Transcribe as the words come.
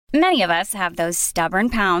Many of us have those stubborn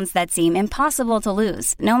pounds that seem impossible to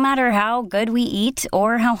lose, no matter how good we eat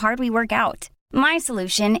or how hard we work out. My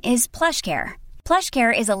solution is PlushCare.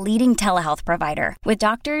 PlushCare is a leading telehealth provider with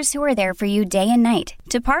doctors who are there for you day and night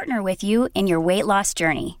to partner with you in your weight loss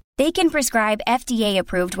journey. They can prescribe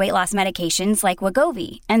FDA-approved weight loss medications like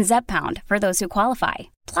Wegovy and Zepbound for those who qualify.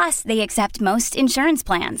 Plus, they accept most insurance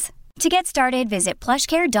plans. To get started, visit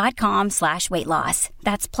plushcare.com/weight loss.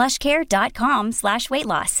 That's plushcare.com/weight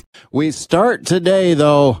loss. We start today,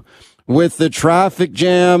 though, with the traffic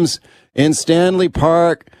jams in Stanley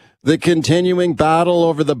Park, the continuing battle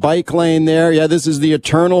over the bike lane there. Yeah, this is the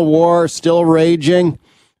eternal war still raging,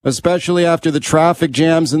 especially after the traffic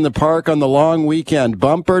jams in the park on the long weekend.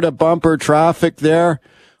 Bumper to bumper traffic there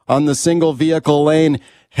on the single vehicle lane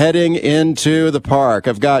heading into the park.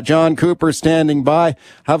 I've got John Cooper standing by.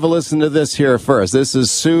 Have a listen to this here first. This is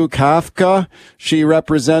Sue Kafka. She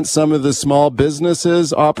represents some of the small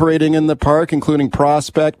businesses operating in the park, including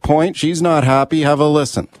Prospect Point. She's not happy. Have a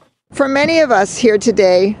listen. For many of us here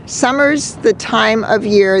today, summer's the time of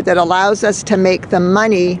year that allows us to make the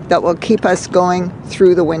money that will keep us going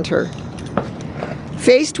through the winter.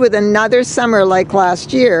 Faced with another summer like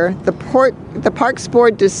last year, the Parks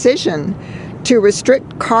Board decision to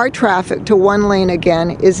restrict car traffic to one lane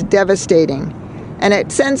again is devastating, and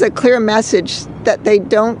it sends a clear message that they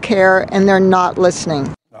don't care and they're not listening.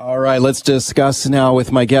 All right, let's discuss now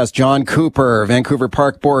with my guest, John Cooper, Vancouver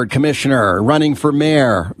Park Board Commissioner, running for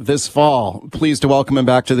mayor this fall. Pleased to welcome him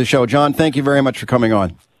back to the show. John, thank you very much for coming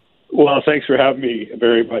on. Well, thanks for having me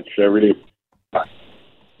very much. I really.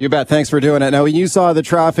 You bet. Thanks for doing it. Now, when you saw the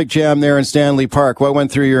traffic jam there in Stanley Park, what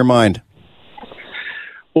went through your mind?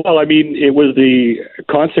 Well, I mean, it was the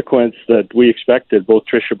consequence that we expected. Both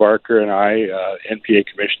Tricia Barker and I, NPA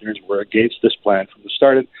commissioners, were against this plan from the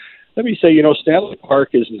start. And let me say, Stanley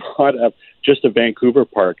Park is not just a Vancouver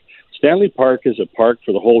park. Stanley Park is a park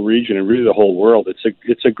for the whole region and really the whole world.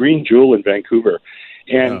 It's a green jewel in Vancouver.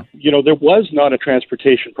 And, there was not a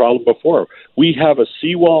transportation problem before. We have a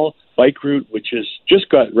seawall bike route, which has just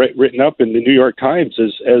got written up in the New York Times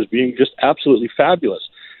as being just absolutely fabulous.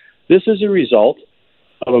 This is a result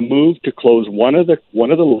of a move to close one of the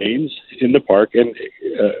lanes in the park and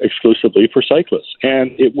exclusively for cyclists.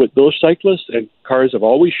 And with those cyclists and cars have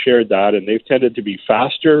always shared that, and they've tended to be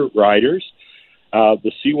faster riders.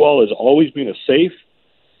 The seawall has always been a safe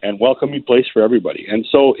and welcoming place for everybody. And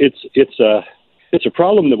so it's a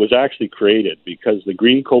problem that was actually created because the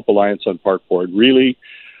Green Cope Alliance on Park Board really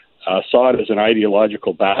saw it as an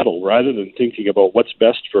ideological battle rather than thinking about what's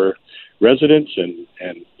best for residents and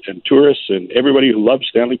tourists and everybody who loves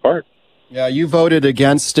Stanley Park. Yeah, you voted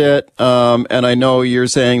against it, and I know you're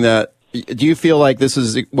saying that. Do you feel like this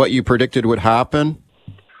is what you predicted would happen?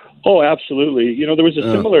 Oh, absolutely. There was a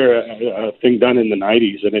similar thing done in the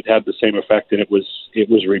 90s, and it had the same effect, and it was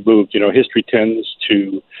removed. History tends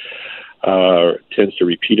to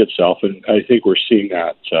repeat itself, and I think we're seeing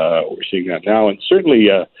that. We're seeing that now, and certainly.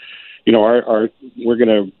 We're going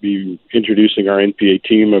to be introducing our NPA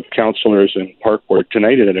team of councillors and park board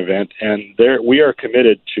tonight at an event, and we are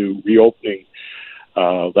committed to reopening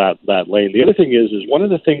that lane. The other thing is one of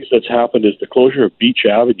the things that's happened is the closure of Beach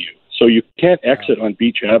Avenue. So you can't exit on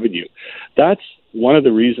Beach Avenue. That's one of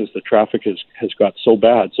the reasons the traffic has got so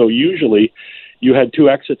bad. So usually you had two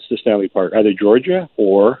exits to Stanley Park, either Georgia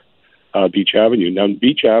or Beach Avenue. Now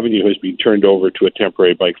Beach Avenue has been turned over to a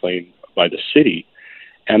temporary bike lane by the city.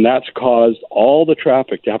 And that's caused all the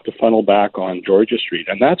traffic to have to funnel back on Georgia Street.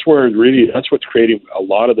 And that's what's creating a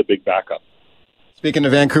lot of the big backup. Speaking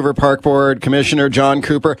of Vancouver Park Board Commissioner John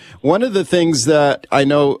Cooper, one of the things that I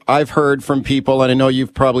know I've heard from people, and I know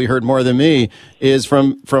you've probably heard more than me, is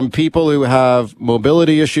from people who have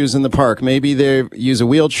mobility issues in the park. Maybe they use a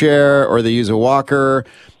wheelchair or they use a walker,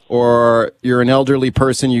 or you're an elderly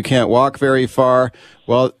person, you can't walk very far.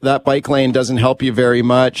 Well, that bike lane doesn't help you very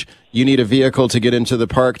much. You need a vehicle to get into the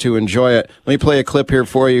park to enjoy it. Let me play a clip here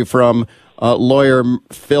for you from lawyer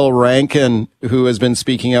Phil Rankin, who has been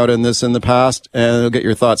speaking out in this in the past, and I'll get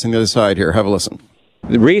your thoughts on the other side here. Have a listen.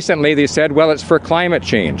 Recently, they said, well, it's for climate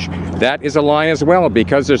change. That is a lie as well,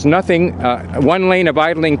 because there's nothing, one lane of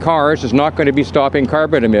idling cars is not going to be stopping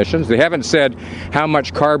carbon emissions. They haven't said how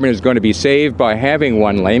much carbon is going to be saved by having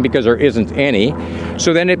one lane, because there isn't any.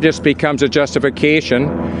 So then it just becomes a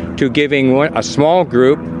justification to giving a small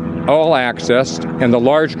group all access and the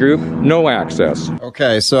large group no access.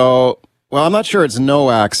 Okay, so, well, I'm not sure it's no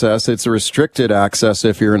access. It's a restricted access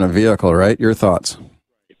if you're in a vehicle, right? Your thoughts?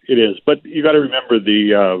 It is, but you got to remember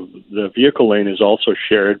the vehicle lane is also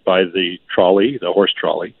shared by the trolley, the horse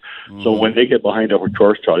trolley. So when they get behind a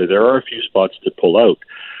horse trolley, there are a few spots to pull out.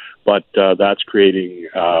 but that's creating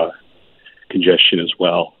congestion as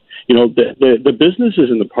well. The businesses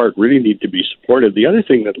in the park really need to be supported. The other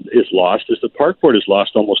thing that is lost is the park board has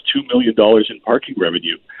lost almost $2 million in parking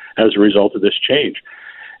revenue as a result of this change.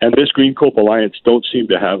 And this Green Cope Alliance don't seem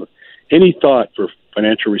to have any thought for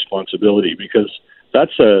financial responsibility, because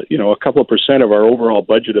that's a couple of percent of our overall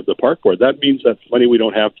budget of the park board. That means that's money we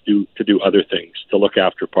don't have to do other things, to look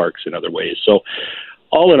after parks in other ways. So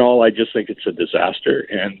all in all, I just think it's a disaster.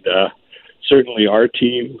 And certainly our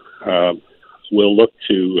team will look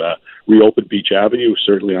to reopen Beach Avenue,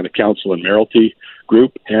 certainly on a council and mayoralty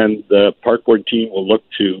group. And the park board team will look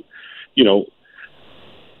to,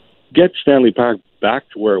 get Stanley Park back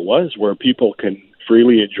to where it was, where people can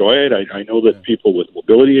freely enjoy it. I know that people with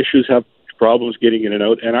mobility issues have problems getting in and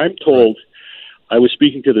out. And I'm told, I was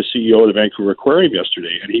speaking to the CEO of the Vancouver Aquarium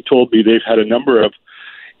yesterday, and he told me they've had a number of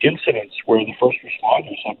incidents where the first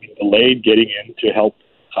responders have been delayed getting in to help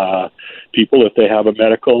people if they have a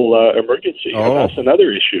medical emergency. And that's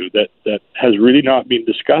another issue that has really not been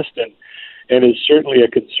discussed and is certainly a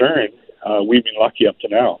concern. We've been lucky up to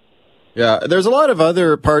now. Yeah, there's a lot of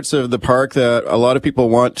other parts of the park that a lot of people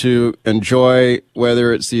want to enjoy,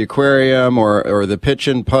 whether it's the aquarium or the pitch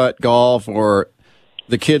and putt golf or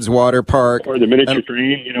the kids' water park. Or the miniature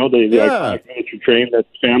train, the iconic miniature train that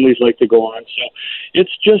families like to go on. So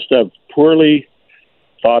it's just a poorly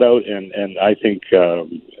thought out and I think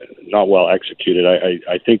not well executed.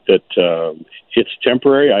 I think that it's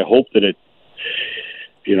temporary. I hope that it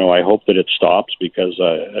stops, because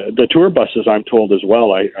the tour buses, I'm told as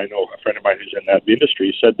well, I know a friend of mine who's in that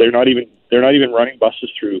industry said they're not even running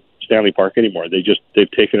buses through Stanley Park anymore.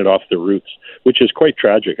 They've taken it off their routes, which is quite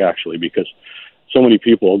tragic actually, because so many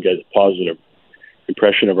people get a positive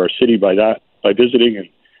impression of our city by visiting and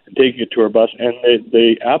taking a tour bus, and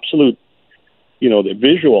the absolute, the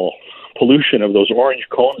visual pollution of those orange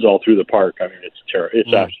cones all through the park. I mean, it's terrible.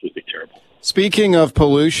 It's absolutely terrible. Speaking of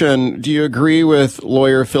pollution, do you agree with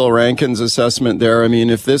lawyer Phil Rankin's assessment there? I mean,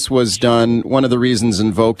 if this was done, one of the reasons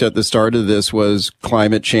invoked at the start of this was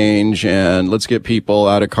climate change and let's get people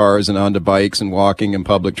out of cars and onto bikes and walking and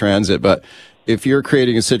public transit. But if you're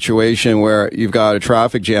creating a situation where you've got a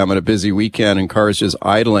traffic jam on a busy weekend and cars just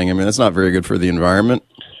idling, I mean, that's not very good for the environment.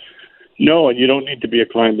 No, and you don't need to be a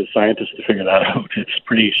climate scientist to figure that out. It's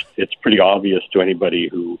pretty obvious to anybody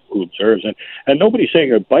who observes. And nobody's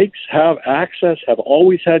saying that bikes have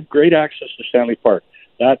always had great access to Stanley Park.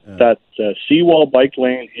 That seawall bike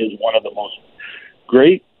lane is one of the most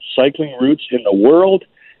great cycling routes in the world,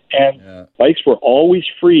 and bikes were always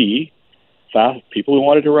free. People who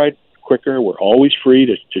wanted to ride quicker were always free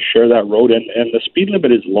to share that road, and the speed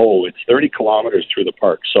limit is low. It's 30 kilometers through the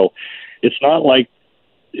park, so it's not like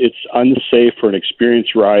it's unsafe for an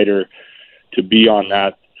experienced rider to be on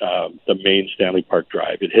that the main Stanley Park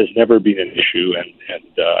Drive. It has never been an issue, and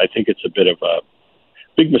I think it's a bit of a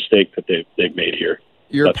big mistake that they've made here.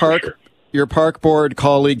 Your park board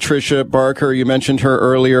colleague Tricia Barker, you mentioned her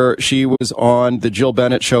earlier. She was on the Jill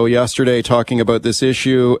Bennett show yesterday talking about this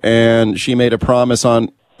issue, and she made a promise on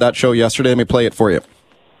that show yesterday. Let me play it for you.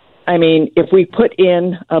 I mean, if we put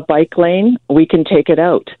in a bike lane, we can take it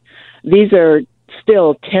out. These are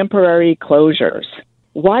still temporary closures.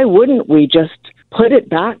 Why wouldn't we just put it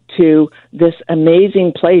back to this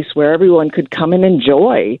amazing place where everyone could come and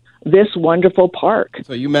enjoy this wonderful park?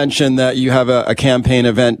 So you mentioned that you have a campaign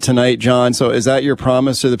event tonight, John. So is that your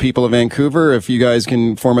promise to the people of Vancouver? If you guys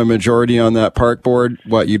can form a majority on that park board,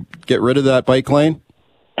 you get rid of that bike lane?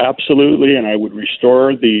 Absolutely, and I would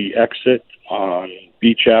restore the exit on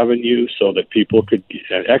Beach Avenue so that people could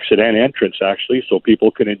exit and entrance actually, so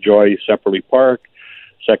people can enjoy Sepperly Park,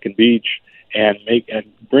 Second Beach, and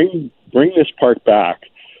bring this park back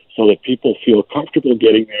so that people feel comfortable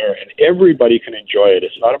getting there and everybody can enjoy it.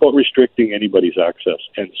 It's not about restricting anybody's access,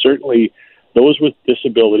 and certainly those with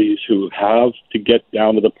disabilities who have to get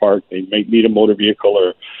down to the park, they might need a motor vehicle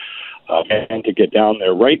or a van to get down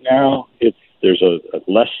there. Right now, there's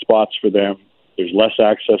less spots for them, there's less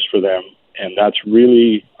access for them, and that's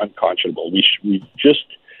really unconscionable. We just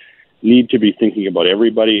need to be thinking about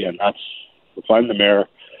everybody, and if I'm the mayor,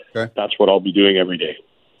 that's what I'll be doing every day.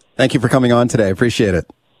 Thank you for coming on today. I appreciate it.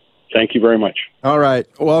 Thank you very much. All right.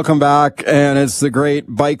 Welcome back. And it's the great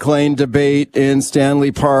bike lane debate in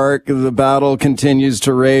Stanley Park. The battle continues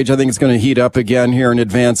to rage. I think it's going to heat up again here in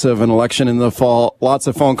advance of an election in the fall. Lots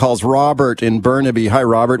of phone calls. Robert in Burnaby. Hi,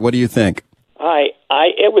 Robert. What do you think? Hi.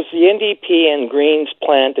 It was the NDP and Green's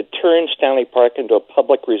plan to turn Stanley Park into a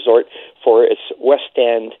public resort for its West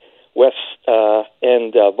End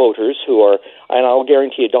voters who are, and I'll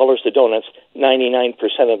guarantee you dollars to donuts, 99%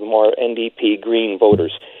 of them are NDP Green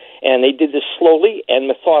voters. And they did this slowly and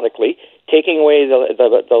methodically, taking away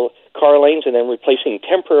the car lanes and then replacing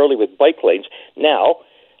temporarily with bike lanes. Now,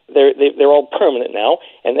 they're all permanent now.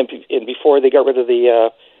 And then before they got rid of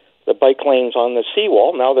the bike lanes on the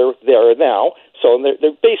seawall, now they're there now. So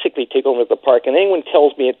they're basically taking over the park. And anyone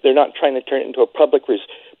tells me they're not trying to turn it into a private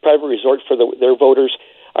resort for their voters,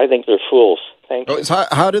 I think they're fools. Thank you. So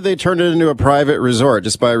how did they turn it into a private resort?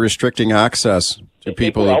 Just by restricting access to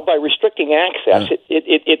people? Well, by restricting access,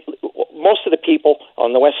 most of the people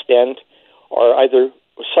on the West End are either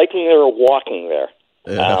cycling there or walking there.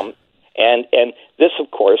 Yeah. And this,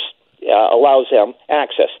 of course, allows them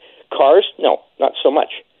access. Cars, no, not so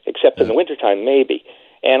much, except in the wintertime, maybe.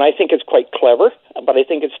 And I think it's quite clever, but I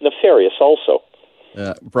think it's nefarious also.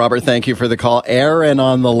 Robert, thank you for the call. Aaron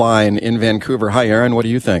on the line in Vancouver. Hi, Aaron. What do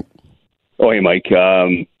you think? Oh, hey, Mike.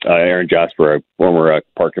 Aaron Jasper, a former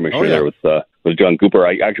park commissioner there with John Cooper.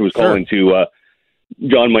 I actually was calling to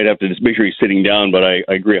John might have to just make sure he's sitting down, but I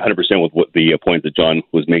agree 100% with what the point that John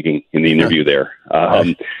was making in the interview there.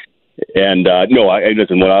 Listen, when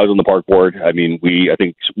I was on the park board, I think we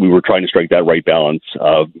were trying to strike that right balance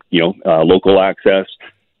of, local access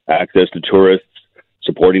to tourists,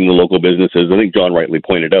 supporting the local businesses. I think John rightly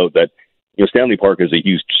pointed out that, Stanley Park is a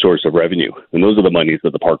huge source of revenue, and those are the monies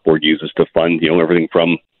that the park board uses to fund, everything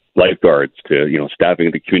from lifeguards to, staffing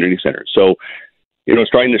at the community center. So, it's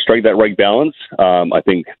trying to strike that right balance. I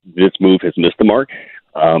think this move has missed the mark.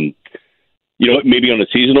 Maybe on a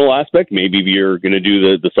seasonal aspect, maybe if you're going to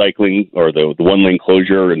do the cycling or the one-lane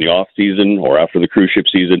closure in the off-season or after the cruise ship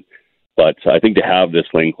season. But I think to have this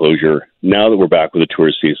lane closure, now that we're back with the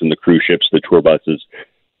tourist season, the cruise ships, the tour buses,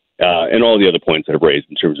 and all the other points that I've raised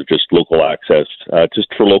in terms of just local access,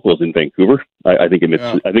 just for locals in Vancouver, I think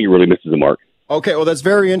it really misses the mark. Okay, well, that's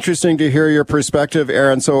very interesting to hear your perspective,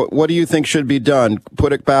 Aaron. So what do you think should be done?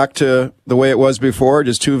 Put it back to the way it was before,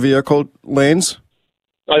 just 2 vehicle lanes?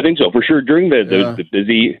 I think so, for sure. During the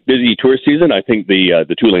busy tourist season, I think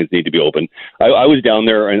the 2 lanes need to be open. I was down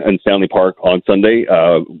there in Stanley Park on Sunday,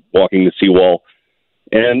 walking the seawall.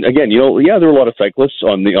 And again, there were a lot of cyclists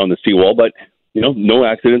on the seawall, but, no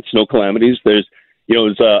accidents, no calamities. There's,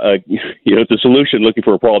 it's a solution looking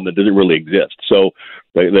for a problem that doesn't really exist. So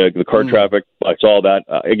the car traffic, I saw that.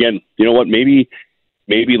 Again, you know what, maybe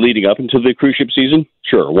leading up into the cruise ship season,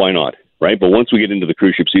 sure, why not, right? But once we get into the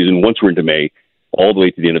cruise ship season, once we're into May, all the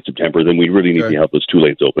way to the end of September, then we really need to have those 2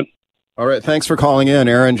 lanes open. All right, thanks for calling in.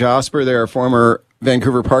 Aaron Jasper there, former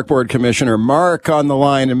Vancouver Park Board Commissioner. Mark on the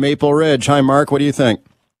line in Maple Ridge. Hi, Mark, what do you think?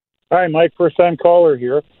 Hi, Mike, first-time caller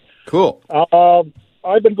here. Cool.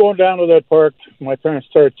 I've been going down to that park. My parents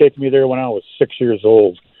started taking me there when I was 6 years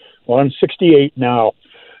old. Well, I'm 68 now.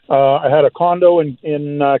 I had a condo in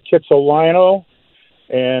Kitsilano,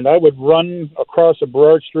 and I would run across the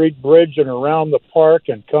Burrard Street Bridge and around the park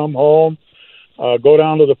and come home, go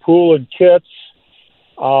down to the pool in Kits.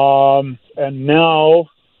 And now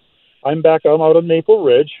I'm back. I'm out on Maple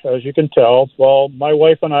Ridge, as you can tell. Well, my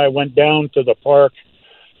wife and I went down to the park.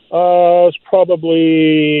 It was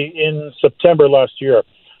probably in September last year.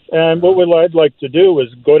 And what I'd like to do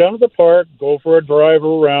is go down to the park, go for a drive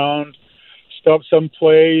around, stop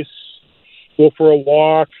someplace, go for a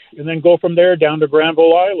walk, and then go from there down to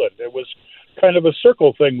Granville Island. It was kind of a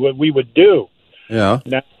circle thing what we would do. Yeah.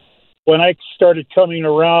 Now, when I started coming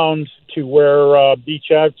around to where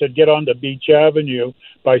Beach Ave, to get onto Beach Avenue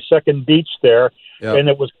by Second Beach there, and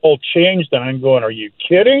it was all changed, and I'm going, are you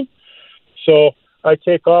kidding? So I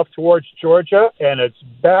take off towards Georgia, and it's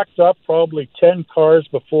backed up probably 10 cars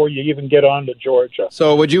before you even get onto Georgia.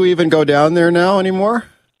 So would you even go down there now anymore?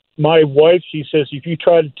 My wife, she says, if you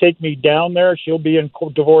try to take me down there, she'll be in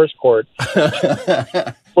divorce court.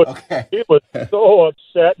 But She was so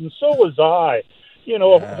upset, and so was I.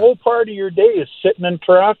 A whole part of your day is sitting in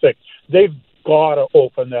traffic. They've got to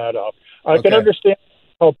open that up. I can understand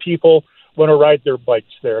how people want to ride their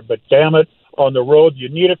bikes there, but damn it, on the road, you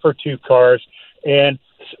need it for 2 cars. And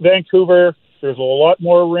Vancouver, there's a lot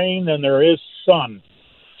more rain than there is sun.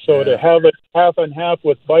 So to have it half and half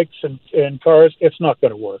with bikes and cars, it's not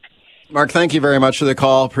going to work. Mark, thank you very much for the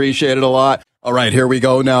call. Appreciate it a lot. All right, here we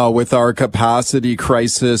go now with our capacity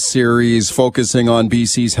crisis series focusing on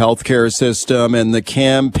BC's healthcare system and the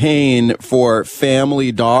campaign for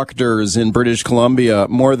family doctors in British Columbia.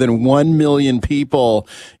 More than 1 million people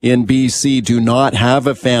in BC do not have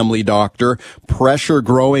a family doctor. Pressure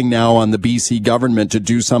growing now on the BC government to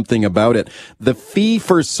do something about it. The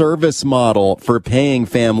fee-for-service model for paying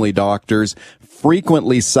family doctors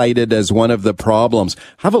frequently cited as one of the problems.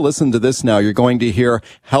 Have a listen to this now. You're going to hear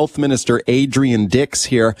Health Minister Adrian Dix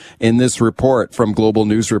here in this report from Global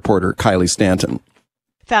News reporter Kylie Stanton.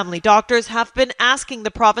 Family doctors have been asking the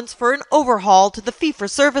province for an overhaul to the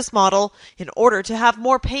fee-for-service model in order to have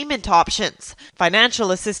more payment options.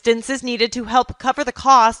 Financial assistance is needed to help cover the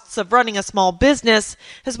costs of running a small business,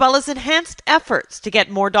 as well as enhanced efforts to get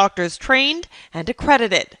more doctors trained and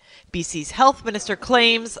accredited. BC's health minister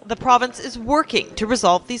claims the province is working to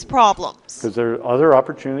resolve these problems. Because there are other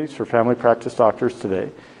opportunities for family practice doctors today,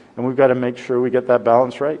 and we've got to make sure we get that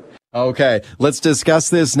balance right. Okay, let's discuss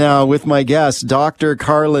this now with my guest, Dr.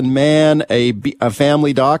 Carlin Mann, a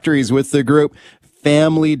family doctor. He's with the group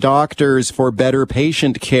Family Doctors for Better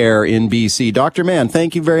Patient Care in BC. Dr. Mann,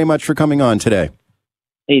 thank you very much for coming on today.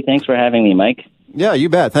 Hey, thanks for having me, Mike. Yeah, you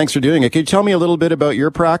bet. Thanks for doing it. Can you tell me a little bit about your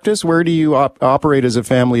practice? Where do you operate as a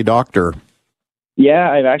family doctor? Yeah,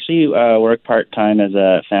 I've actually worked part-time as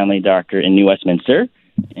a family doctor in New Westminster.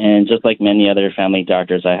 And just like many other family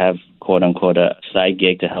doctors, I have, quote-unquote, a side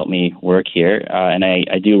gig to help me work here. And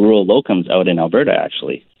I do rural locums out in Alberta,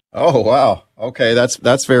 actually. Oh, wow. Okay,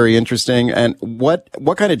 that's very interesting. And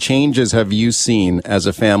what kind of changes have you seen as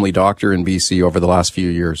a family doctor in BC over the last few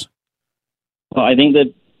years? Well, I think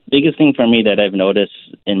the biggest thing for me that I've noticed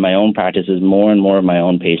in my own practice is more and more of my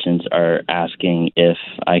own patients are asking if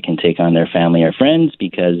I can take on their family or friends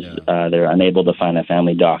because they're unable to find a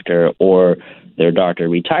family doctor, or their doctor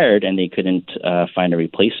retired and they couldn't find a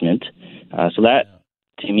replacement. So that,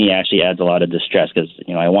 to me, actually adds a lot of distress because,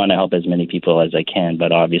 I want to help as many people as I can,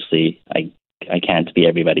 but obviously I can't be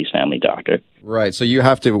everybody's family doctor. Right. So you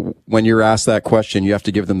have to, when you're asked that question, you have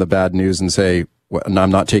to give them the bad news and say, I'm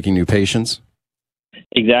not taking new patients?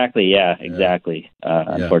 Exactly. Yeah, exactly.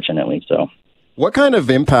 Unfortunately, so. What kind of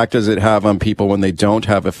impact does it have on people when they don't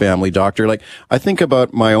have a family doctor? Like, I think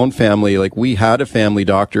about my own family. Like, we had a family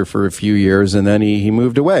doctor for a few years and then he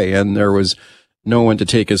moved away and there was no one to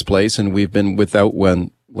take his place. And we've been without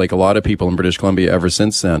one, like a lot of people in British Columbia ever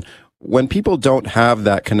since then. When people don't have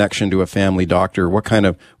that connection to a family doctor, what kind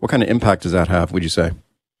of impact does that have, would you say?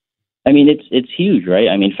 I mean, it's huge, right?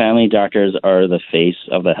 I mean, family doctors are the face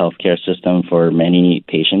of the healthcare system for many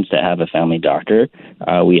patients that have a family doctor.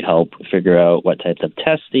 We help figure out what types of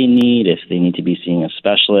tests they need, if they need to be seeing a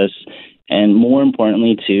specialist. And more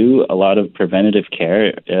importantly, too, a lot of preventative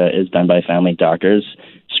care is done by family doctors,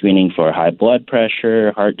 screening for high blood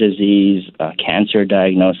pressure, heart disease, cancer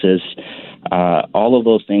diagnosis. All of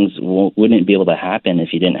those things wouldn't be able to happen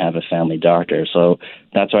if you didn't have a family doctor. So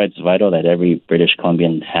that's why it's vital that every British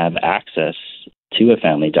Columbian have access to a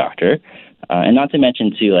family doctor. And not to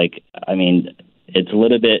mention, too, it's a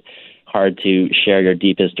little bit hard to share your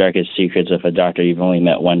deepest, darkest secrets with a doctor you've only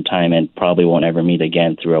met one time and probably won't ever meet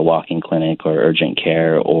again through a walk-in clinic or urgent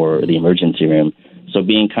care or the emergency room. So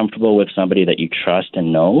being comfortable with somebody that you trust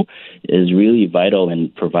and know is really vital in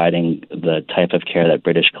providing the type of care that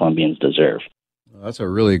British Columbians deserve. That's a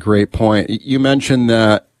really great point. You mentioned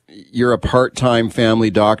that you're a part-time family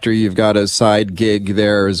doctor. You've got a side gig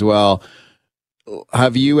there as well.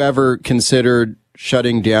 Have you ever considered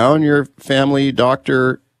shutting down your family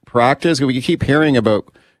doctor practice? We keep hearing about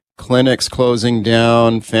clinics closing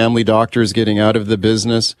down, family doctors getting out of the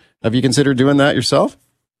business. Have you considered doing that yourself?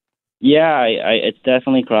 Yeah, it's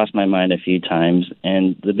definitely crossed my mind a few times.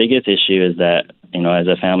 And the biggest issue is that, as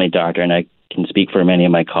a family doctor, and I can speak for many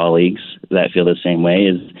of my colleagues that feel the same way,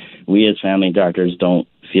 is we as family doctors don't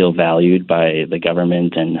feel valued by the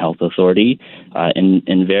government and health authority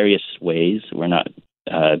in various ways. We're not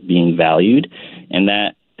being valued. And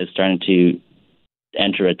that is starting to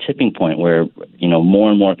enter a tipping point where, more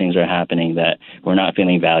and more things are happening that we're not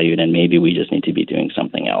feeling valued, and maybe we just need to be doing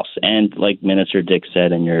something else. And like Minister Dick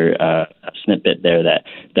said in your snippet there, that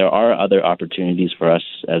there are other opportunities for us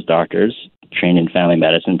as doctors trained in family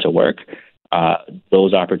medicine to work.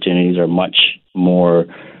 Those opportunities are much more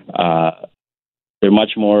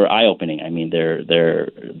eye-opening. I mean, they're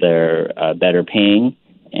better paying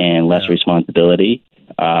and less responsibility.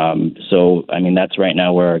 That's right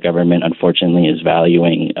now where our government, unfortunately, is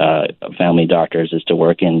valuing family doctors, is to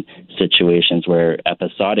work in situations where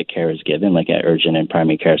episodic care is given, like at urgent and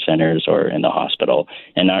primary care centers or in the hospital,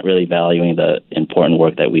 and not really valuing the important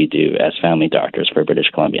work that we do as family doctors for British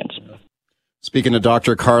Columbians. Speaking of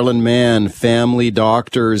Dr. Carlin Mann, Family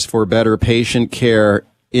Doctors for Better Patient Care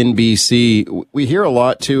in BC, we hear a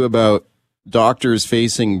lot, too, about doctors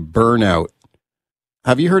facing burnout.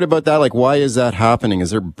 Have you heard about that? Like, why is that happening?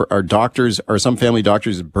 Are some family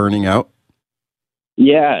doctors burning out?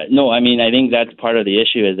 Yeah, no, I think that's part of the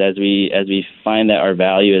issue is as we find that our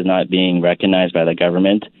value is not being recognized by the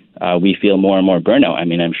government, we feel more and more burnout.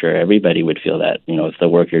 I'm sure everybody would feel that, if the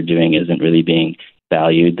work you're doing isn't really being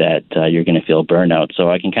valued, that you're going to feel burnout. So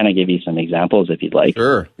I can kind of give you some examples if you'd like.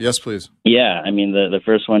 Sure. Yes, please. Yeah, I mean, the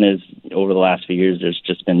first one is, over the last few years, there's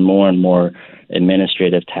just been more and more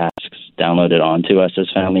administrative tasks downloaded onto us as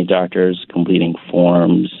family doctors, completing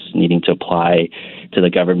forms, needing to apply to the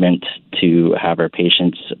government to have our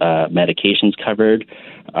patients' medications covered,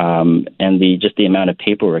 and the amount of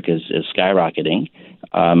paperwork is skyrocketing.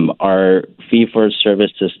 Our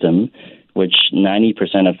fee-for-service system, which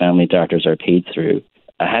 90% of family doctors are paid through,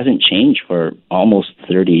 hasn't changed for almost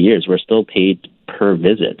 30 years. We're still paid per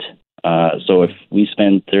visit. So if we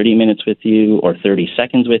spend 30 minutes with you or 30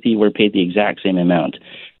 seconds with you, we're paid the exact same amount.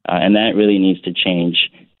 And that really needs to change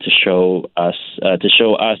to show us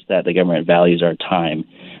that the government values our time.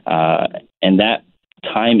 And that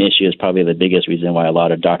time issue is probably the biggest reason why a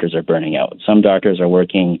lot of doctors are burning out. Some doctors are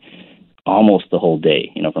working almost the whole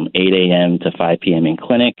day, from 8 a.m. to 5 p.m. in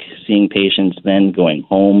clinic, seeing patients, then going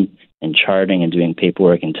home and charting and doing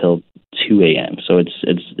paperwork until 2 a.m. So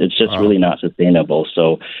it's just really not sustainable.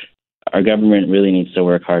 So our government really needs to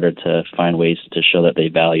work harder to find ways to show that they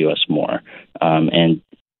value us more. And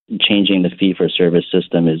changing the fee-for-service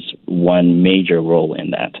system is one major role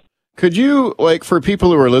in that. Could you, for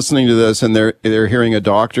people who are listening to this and they're hearing a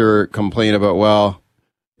doctor complain about,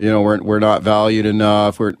 we're not valued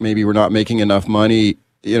enough, maybe we're not making enough money,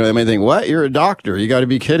 they may think, what? You're a doctor. You got to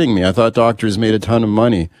be kidding me. I thought doctors made a ton of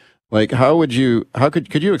money. Could you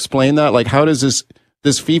explain that? How does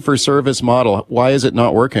this fee-for-service model, why is it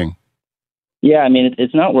not working? Yeah, I mean,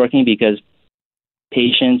 it's not working because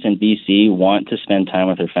patients in BC want to spend time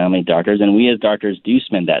with their family doctors, and we as doctors do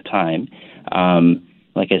spend that time.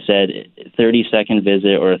 Like I said, 30-second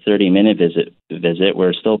visit or a 30-minute visit,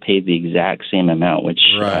 we're still paid the exact same amount, which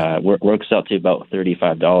works out to about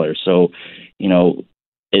 $35. So,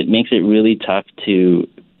 it makes it really tough to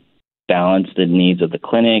balance the needs of the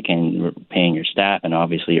clinic and paying your staff and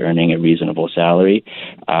obviously earning a reasonable salary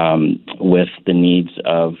with the needs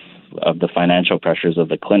of the financial pressures of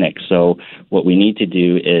the clinic. So what we need to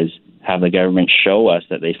do is have the government show us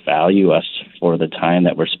that they value us for the time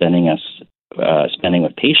that we're spending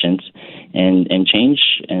with patients, and change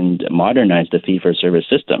and modernize the fee-for-service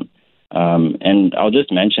system. And I'll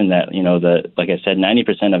just mention that, like I said,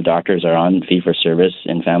 90% of doctors are on fee-for-service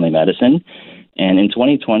in family medicine. And in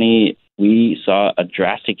 2020, we saw a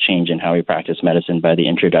drastic change in how we practice medicine by the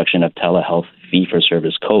introduction of telehealth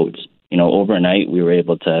fee-for-service codes. Overnight, we were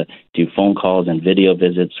able to do phone calls and video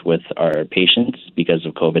visits with our patients because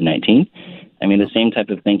of COVID-19. I mean, the same type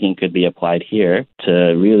of thinking could be applied here to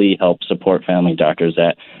really help support family doctors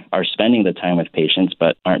that are spending the time with patients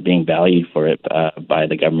but aren't being valued for it by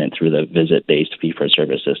the government through the visit-based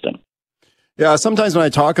fee-for-service system. Yeah, sometimes when I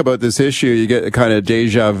talk about this issue, you get a kind of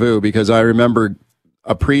deja vu, because I remember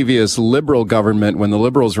a previous Liberal government, when the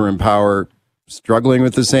Liberals were in power, struggling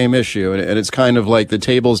with the same issue. And it's kind of like the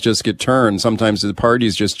tables just get turned. Sometimes the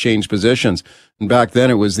parties just change positions. And back then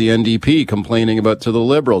it was the NDP complaining to the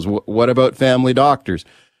Liberals. What about family doctors?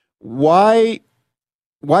 Why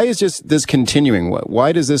is this continuing?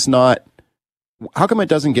 Why does this not, how come it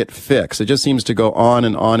doesn't get fixed? It just seems to go on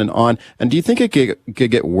and on and on. And do you think it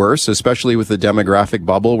could get worse, especially with the demographic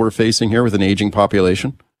bubble we're facing here with an aging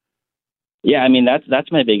population? Yeah, I mean,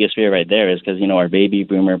 that's my biggest fear right there, is because, our baby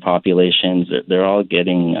boomer populations, they're all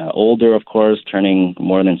getting older, of course, turning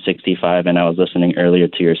more than 65. And I was listening earlier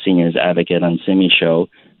to your Seniors Advocate on Simi show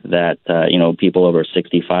that, people over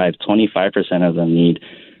 65, 25% of them need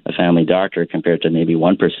a family doctor compared to maybe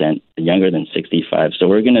 1% younger than 65. So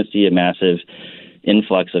we're going to see a massive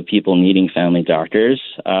influx of people needing family doctors.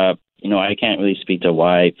 I can't really speak to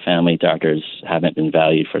why family doctors haven't been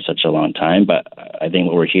valued for such a long time, but I think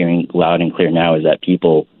what we're hearing loud and clear now is that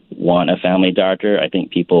people want a family doctor. I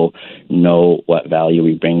think people know what value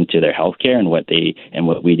we bring to their healthcare and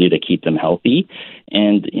what we do to keep them healthy.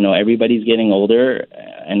 And, everybody's getting older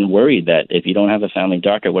and worried that if you don't have a family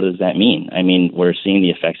doctor, what does that mean? I mean, we're seeing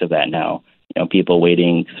the effects of that now. People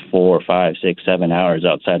waiting 4, 5, 6, 7 hours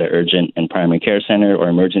outside an urgent and primary care center or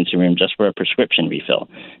emergency room just for a prescription refill.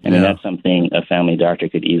 I mean, that's something a family doctor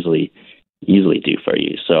could easily do for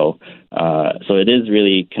you. So it is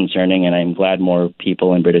really concerning, and I'm glad more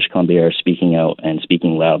people in British Columbia are speaking out and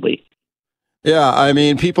speaking loudly. Yeah, I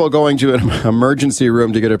mean, people going to an emergency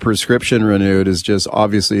room to get a prescription renewed is just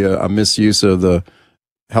obviously a misuse of the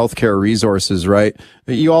healthcare resources, right?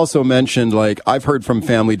 You also mentioned, I've heard from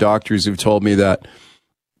family doctors who've told me that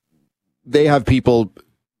they have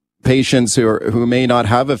patients who may not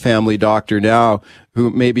have a family doctor now,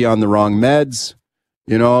 who may be on the wrong meds,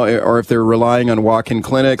 or if they're relying on walk-in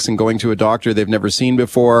clinics and going to a doctor they've never seen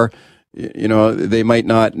before, they might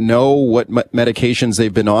not know what medications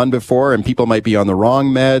they've been on before, and people might be on the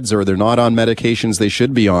wrong meds, or they're not on medications they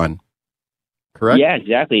should be on. Correct? Yeah,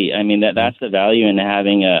 exactly. I mean, that's the value in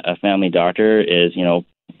having a family doctor is,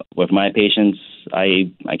 with my patients,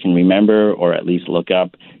 I can remember or at least look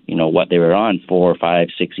up, what they were on 4, 5,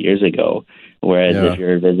 6 years ago. Whereas if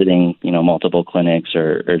you're visiting, multiple clinics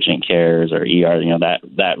or urgent cares or ER,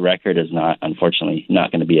 that record is unfortunately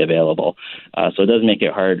not going to be available. So it does make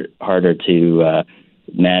it harder to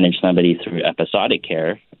manage somebody through episodic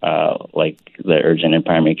care, like the urgent and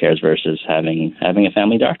primary cares versus having a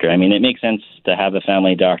family doctor. I mean, it makes sense to have a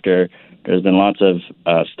family doctor. There's been lots of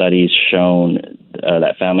studies shown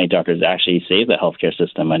that family doctors actually save the healthcare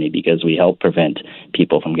system money because we help prevent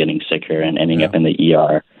people from getting sicker and ending up in the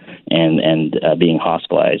ER and being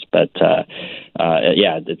hospitalized. But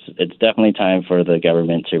it's definitely time for the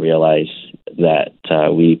government to realize that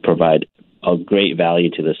we provide a great value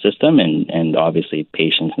to the system, and obviously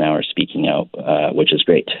patients now are speaking out, which is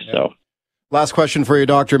great. Yeah. So. Last question for you,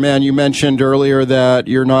 Dr. Mann. You mentioned earlier that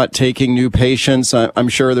you're not taking new patients. I'm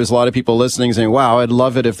sure there's a lot of people listening saying, wow, I'd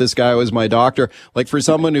love it if this guy was my doctor. Like, for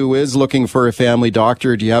someone who is looking for a family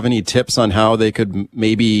doctor, do you have any tips on how they could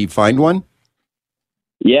maybe find one?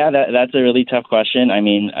 Yeah, that's a really tough question. I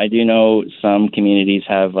mean, I do know some communities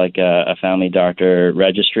have like a family doctor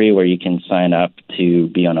registry where you can sign up to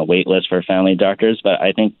be on a wait list for family doctors. But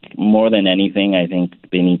I think more than anything, I think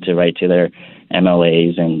they need to write to their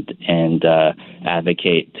MLAs and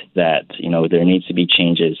advocate that, there needs to be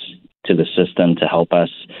changes to the system to help us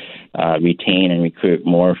retain and recruit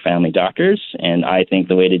more family doctors. And I think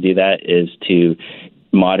the way to do that is to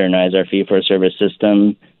modernize our fee-for-service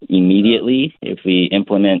system immediately. If we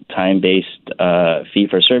implement time-based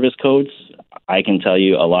fee-for-service codes, I can tell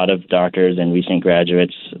you a lot of doctors and recent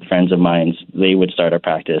graduates, friends of mine, they would start a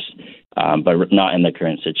practice, but not in the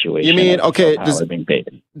current situation. You mean,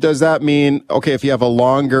 does that mean, if you have a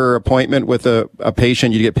longer appointment with a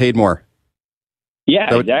patient, you get paid more?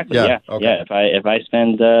 Yeah, exactly. Yeah. Okay. If I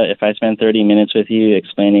spend 30 minutes with you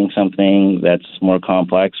explaining something that's more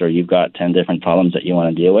complex, or you've got 10 different problems that you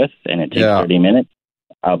want to deal with, and it takes 30 minutes,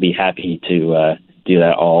 I'll be happy to do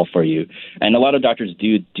that all for you. And a lot of doctors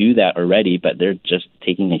do that already, but they're just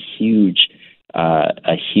taking a huge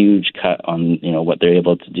cut on what they're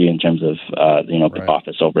able to do in terms of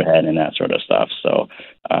office overhead and that sort of stuff. So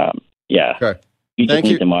we just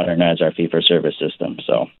need to modernize our fee-for-service system.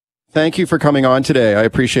 So. Thank you for coming on today. I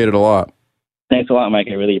appreciate it a lot. Thanks a lot, Mike.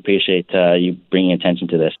 I really appreciate you bringing attention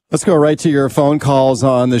to this. Let's go right to your phone calls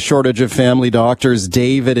on the shortage of family doctors.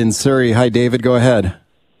 David in Surrey. Hi, David. Go ahead.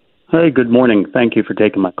 Hey, good morning. Thank you for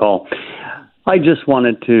taking my call. I just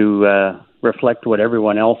wanted to reflect what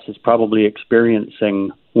everyone else is probably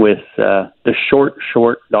experiencing with the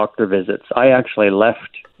short doctor visits. I actually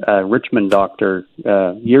left Richmond doctor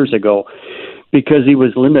years ago because he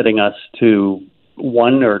was limiting us to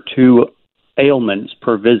 1 or 2 ailments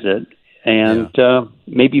per visit, and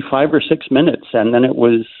maybe 5 or 6 minutes, and then it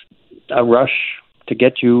was a rush to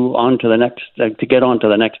get you onto the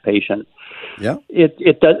next patient. Yeah,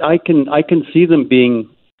 it does. I can see them being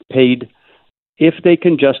paid if they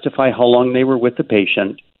can justify how long they were with the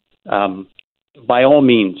patient. By all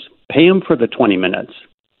means, pay them for the 20 minutes.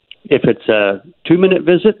 If it's a 2-minute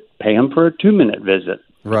visit, pay them for a 2-minute visit.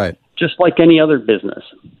 Right. Just like any other business.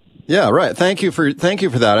 Yeah, right. Thank you for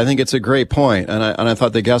that. I think it's a great point, and I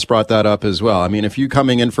thought the guest brought that up as well. I mean, if you're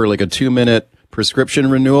coming in for like a 2-minute prescription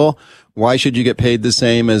renewal, why should you get paid the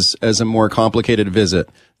same as a more complicated visit?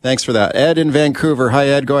 Thanks for that. Ed in Vancouver. Hi,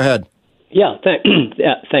 Ed. Go ahead. Yeah,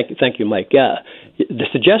 thank you, Mike. Yeah, the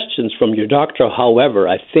suggestions from your doctor, however,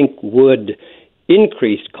 I think would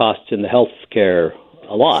increase costs in the healthcare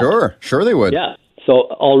a lot. Sure they would. Yeah. So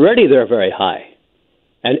already they're very high,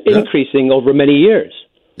 and increasing over many years.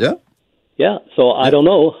 Yeah. Yeah. So I don't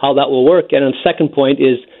know how that will work. And the second point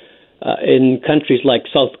is, in countries like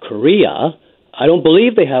South Korea, I don't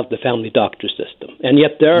believe they have the family doctor system, and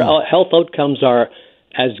yet their health outcomes are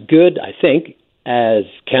as good, I think, as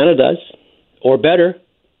Canada's, or better.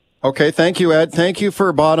 Okay, thank you, Ed. Thank you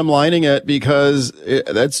for bottom lining it, because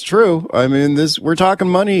that's true. I mean, we're talking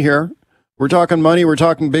money here. We're talking money. We're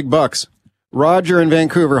talking big bucks. Roger in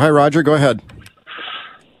Vancouver. Hi, Roger. Go ahead.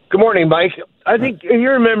 Good morning, Mike. I think you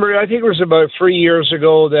remember, I think it was about 3 years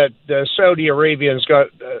ago that the Saudi Arabians got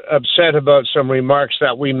upset about some remarks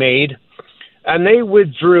that we made, and they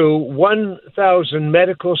withdrew 1,000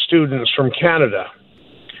 medical students from Canada.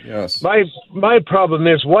 Yes. My problem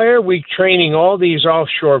is, why are we training all these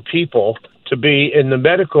offshore people to be in the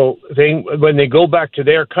medical thing when they go back to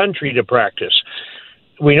their country to practice?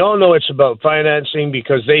 We all know it's about financing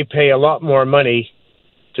because they pay a lot more money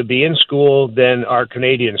to be in school than our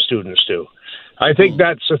Canadian students do. I think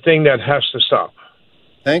that's a thing that has to stop.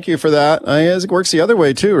 Thank you for that. I guess it works the other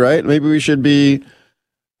way too, right? Maybe we should be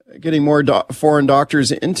getting more foreign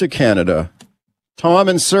doctors into Canada. Tom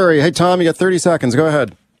in Surrey. Hey, Tom, you got 30 seconds. Go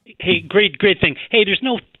ahead. Hey, great thing. Hey, there's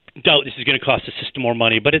no doubt this is going to cost the system more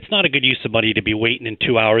money, but it's not a good use of money to be waiting in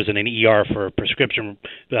 2 hours in an ER for a prescription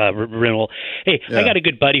renewal. Hey, yeah. I got a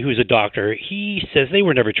good buddy who's a doctor. He says they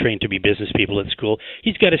were never trained to be business people at school.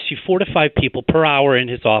 He's got to see 4 to 5 people per hour in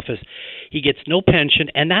his office. He gets no pension,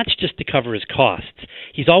 and that's just to cover his costs.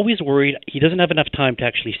 He's always worried he doesn't have enough time to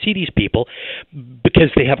actually see these people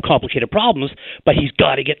because they have complicated problems, but he's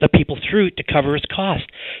got to get the people through to cover his costs.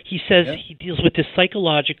 He says he deals with this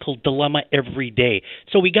psychological dilemma every day.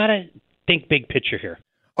 So we got to think big picture here.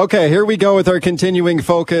 Okay, here we go with our continuing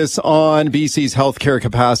focus on BC's healthcare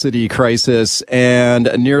capacity crisis and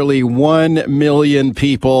nearly 1 million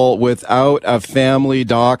people without a family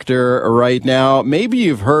doctor right now. Maybe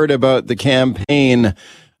you've heard about the campaign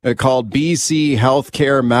called BC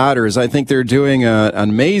Healthcare Matters. I think they're doing an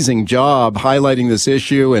amazing job highlighting this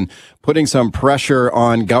issue and putting some pressure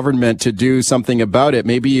on government to do something about it.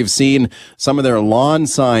 Maybe you've seen some of their lawn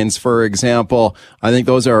signs, for example. I think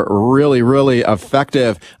those are really, really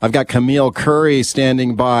effective. I've got Camille Curry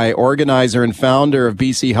standing by, organizer and founder of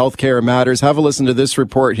BC Healthcare Matters. Have a listen to this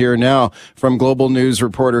report here now from Global News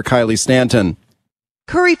reporter Kylie Stanton.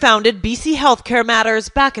 Curry founded BC Healthcare Matters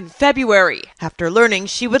back in February after learning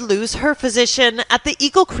she would lose her physician at the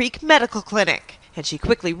Eagle Creek Medical Clinic. And she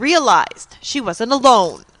quickly realized she wasn't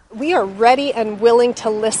alone. We are ready and willing to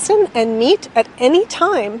listen and meet at any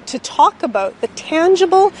time to talk about the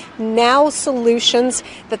tangible now solutions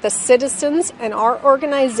that the citizens and our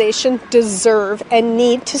organization deserve and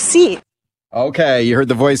need to see. Okay, you heard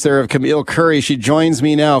the voice there of Camille Curry. She joins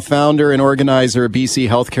me now, founder and organizer of BC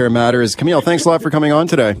Healthcare Matters. Camille, thanks a lot for coming on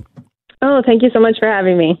today. Oh, thank you so much for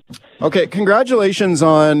having me. Okay, congratulations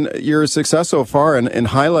on your success so far in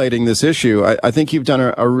highlighting this issue. I think you've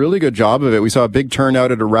done a really good job of it. We saw a big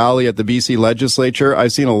turnout at a rally at the BC Legislature.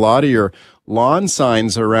 I've seen a lot of your lawn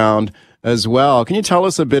signs around as well. Can you tell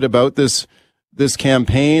us a bit about this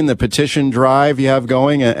campaign, the petition drive you have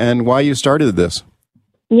going, and why you started this?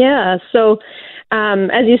 Yeah, so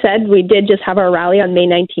as you said, we did just have our rally on May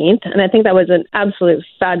 19th, and I think that was an absolute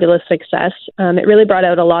fabulous success. It really brought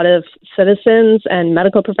out a lot of citizens and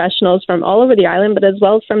medical professionals from all over the island, but as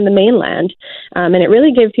well as from the mainland. And it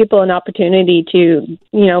really gave people an opportunity to,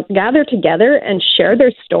 gather together and share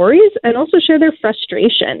their stories and also share their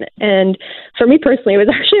frustration. And for me personally, it was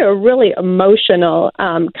actually a really emotional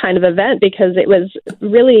kind of event because it was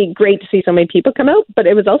really great to see so many people come out, but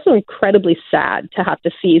it was also incredibly sad to have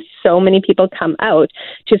to see so many people come out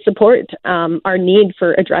to support our need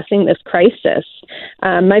for addressing this crisis.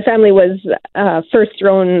 My family was first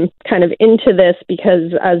thrown kind of into this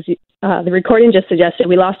because, as the recording just suggested,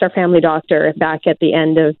 we lost our family doctor back at the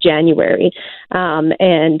end of January,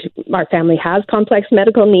 and our family has complex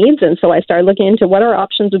medical needs, and so I started looking into what our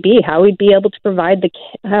options would be, how we'd be able to provide get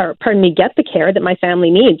the care that my family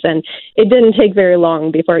needs. And it didn't take very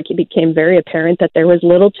long before it became very apparent that there was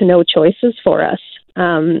little to no choices for us.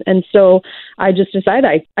 And so I just decided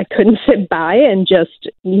I couldn't sit by and just,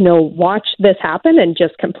 watch this happen and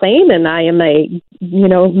just complain. And I am a,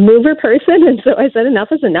 mover person. And so I said, enough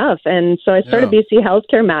is enough. And so I started BC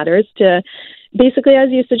Healthcare Matters to basically, as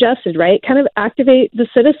you suggested, right, kind of activate the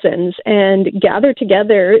citizens and gather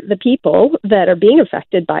together the people that are being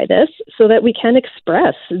affected by this so that we can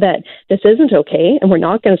express that this isn't okay and we're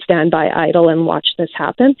not going to stand by idle and watch this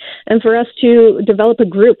happen. And for us to develop a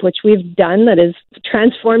group, which we've done, that is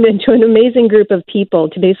transformed into an amazing group of people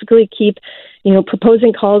to basically keep,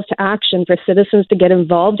 proposing calls to action for citizens to get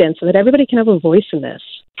involved in so that everybody can have a voice in this.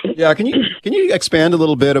 Yeah, can you expand a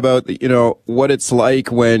little bit about, what it's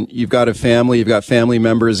like when you've got a family, you've got family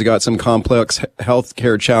members, you've got some complex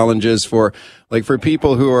healthcare challenges for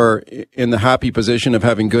people who are in the happy position of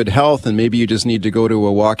having good health, and maybe you just need to go to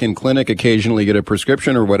a walk-in clinic occasionally, get a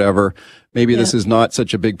prescription or whatever. Maybe this is not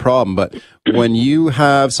such a big problem, but when you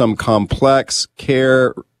have some complex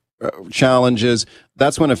care challenges,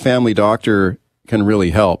 that's when a family doctor can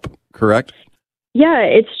really help, correct? Yeah,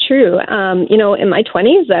 it's true. In my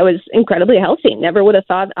 20s, I was incredibly healthy. Never would have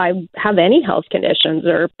thought I'd have any health conditions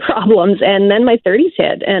or problems. And then my 30s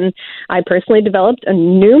hit, and I personally developed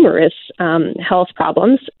numerous health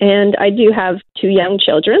problems. And I do have 2 young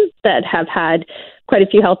children that have had quite a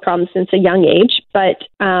few health problems since a young age. But,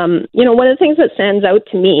 one of the things that stands out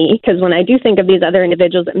to me, because when I do think of these other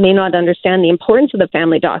individuals that may not understand the importance of the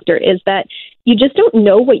family doctor, is that you just don't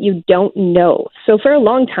know what you don't know. So for a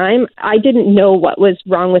long time, I didn't know what was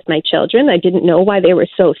wrong with my children. I didn't know why they were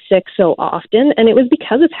so sick so often. And it was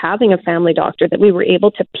because of having a family doctor that we were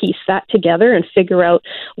able to piece that together and figure out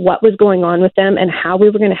what was going on with them and how we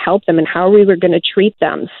were going to help them and how we were going to treat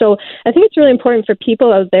them. So I think it's really important for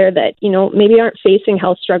people out there that, maybe aren't facing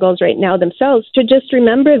health struggles right now themselves to just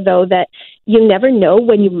remember, though, that you never know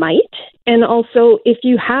when you might. And also, if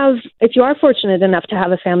you are fortunate enough to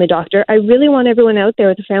have a family doctor, I really want everyone out there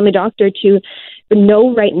with a family doctor to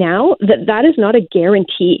know right now that that is not a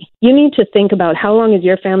guarantee. You need to think about how long is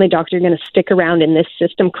your family doctor going to stick around in this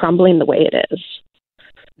system crumbling the way it is.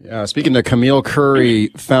 Yeah, speaking to Camille Curry,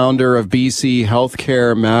 founder of BC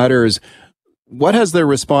Healthcare Matters, what has their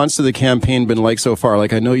response to the campaign been like so far?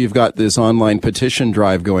 Like, I know you've got this online petition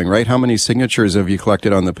drive going, right? How many signatures have you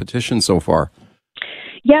collected on the petition so far?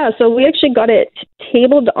 Yeah, so we actually got it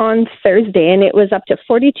tabled on Thursday, and it was up to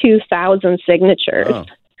 42,000 signatures. Oh.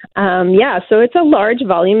 So it's a large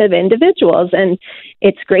volume of individuals, and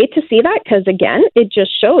it's great to see that because, again, it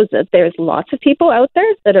just shows that there's lots of people out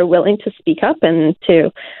there that are willing to speak up and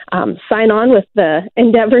to sign on with the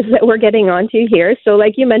endeavors that we're getting onto here. So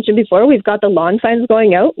like you mentioned before, we've got the lawn signs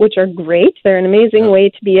going out, which are great. They're an amazing way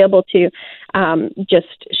to be able to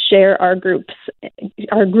just share our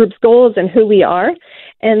group's goals and who we are.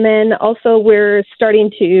 And then also we're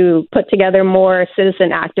starting to put together more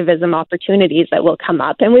citizen activism opportunities that will come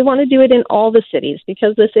up. And we want to do it in all the cities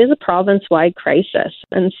because this is a province-wide crisis.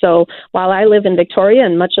 And so while I live in Victoria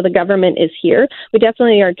and much of the government is here, we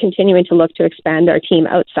definitely are continuing to look to expand our team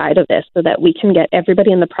outside of this so that we can get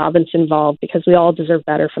everybody in the province involved because we all deserve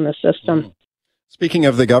better from the system. Speaking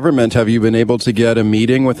of the government, have you been able to get a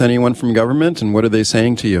meeting with anyone from government, and what are they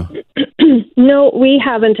saying to you? No, we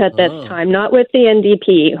haven't at this time, not with the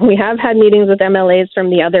NDP. We have had meetings with MLAs from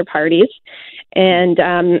the other parties, and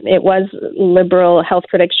it was Liberal health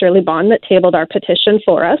critic Shirley Bond that tabled our petition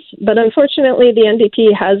for us. But unfortunately, the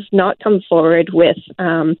NDP has not come forward with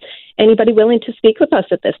anybody willing to speak with us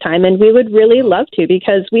at this time. And we would really love to,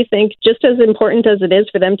 because we think just as important as it is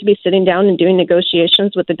for them to be sitting down and doing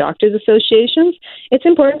negotiations with the doctors' associations, it's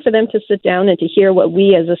important for them to sit down and to hear what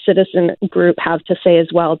we as a citizen group have to say as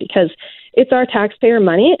well, because it's our taxpayer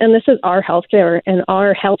money and this is our healthcare and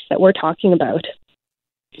our health that we're talking about.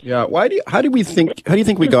 Yeah. How do you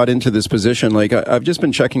think we got into this position? Like, I've just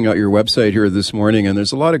been checking out your website here this morning, and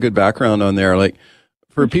there's a lot of good background on there. Like,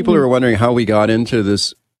 for people who are wondering how we got into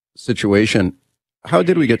this situation, how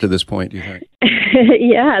did we get to this point, do you think?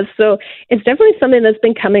 Yeah, so it's definitely something that's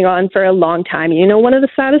been coming on for a long time. One of the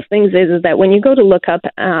saddest things is that when you go to look up,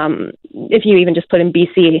 if you even just put in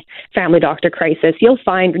BC family doctor crisis, you'll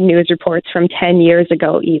find news reports from 10 years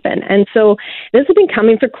ago even. And so this has been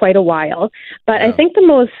coming for quite a while. But I think the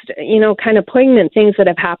most, kind of poignant things that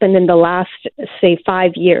have happened in the last, say,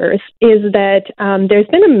 5 years is that there's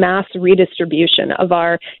been a mass redistribution of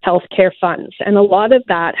our healthcare funds. And a lot of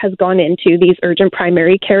that has gone into these urgent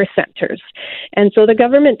primary care centers. And so the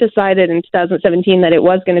government decided in 2017 that it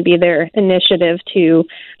was going to be their initiative to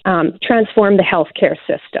transform the healthcare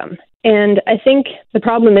system. And I think the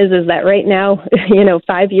problem is that right now,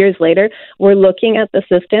 5 years later, we're looking at the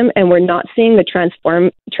system and we're not seeing the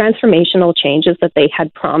transformational changes that they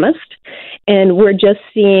had promised. And we're just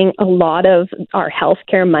seeing a lot of our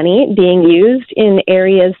healthcare money being used in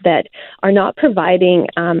areas that are not providing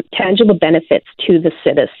tangible benefits to the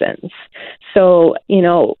citizens. So,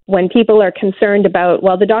 when people are concerned about,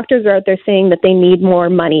 well, the doctors are out there saying that they need more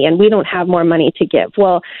money and we don't have more money to give.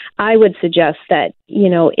 Well, I would suggest that,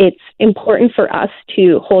 it's important for us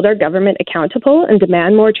to hold our government accountable and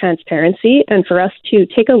demand more transparency, and for us to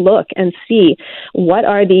take a look and see what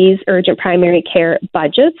are these urgent primary care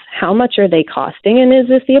budgets, how much are they costing, and is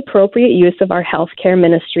this the appropriate use of our healthcare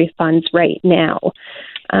ministry funds right now?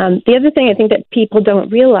 The other thing I think that people don't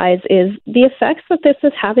realize is the effects that this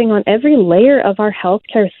is having on every layer of our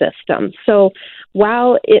healthcare system. So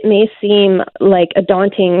while it may seem like a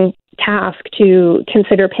daunting task to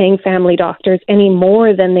consider paying family doctors any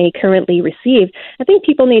more than they currently receive, I think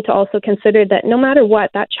people need to also consider that no matter what,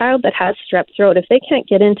 that child that has strep throat, if they can't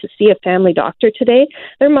get in to see a family doctor today,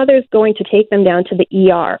 their mother's going to take them down to the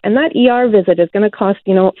ER. And that ER visit is going to cost,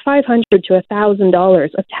 $500 to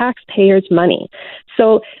 $1,000 of taxpayers' money.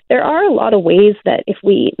 So there are a lot of ways that if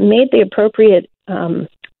we made the appropriate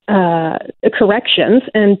corrections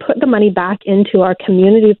and put the money back into our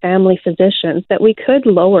community family physicians, that we could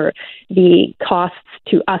lower the costs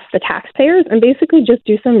to us, the taxpayers, and basically just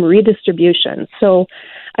do some redistribution. So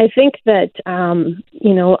I think that,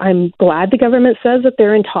 I'm glad the government says that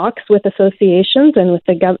they're in talks with associations and with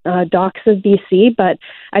the docs of BC, but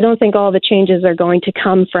I don't think all the changes are going to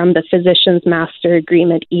come from the Physicians Master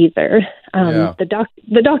Agreement either.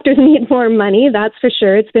 The doctors need more money, that's for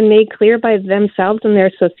sure. It's been made clear by themselves and their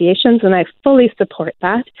associations, and I fully support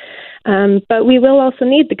that. But we will also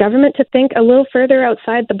need the government to think a little further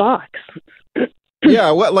outside the box.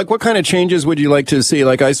 Yeah, what kind of changes would you like to see?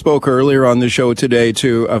 Like I spoke earlier on the show today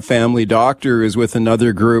to a family doctor who's with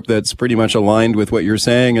another group that's pretty much aligned with what you're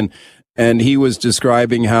saying, and he was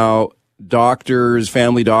describing how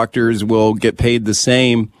family doctors will get paid the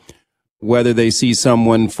same whether they see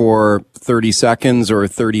someone for 30 seconds or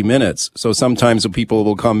 30 minutes. So sometimes people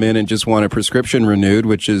will come in and just want a prescription renewed,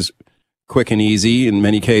 which is quick and easy in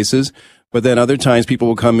many cases. But then other times people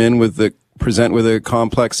will come in present with a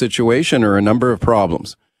complex situation or a number of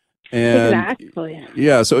problems. And exactly.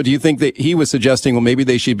 Yeah. So do you think that he was suggesting, well, maybe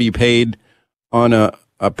they should be paid on a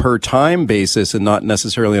per time basis and not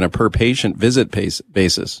necessarily on a per patient visit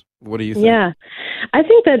basis? What do you think? Yeah, I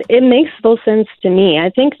think that it makes full sense to me.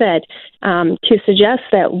 I think that to suggest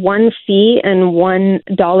that one fee and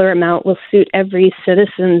 $1 amount will suit every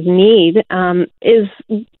citizen's need is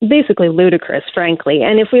basically ludicrous, frankly.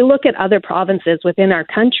 And if we look at other provinces within our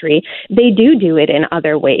country, they do it in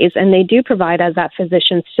other ways, and they do provide, as that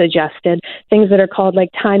physician suggested, things that are called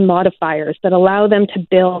like time modifiers that allow them to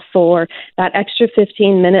bill for that extra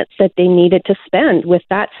 15 minutes that they needed to spend with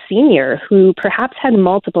that senior who perhaps had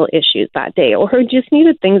multiple issues that day or who just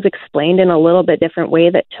needed things explained in a little bit different way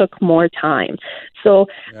that took more time. So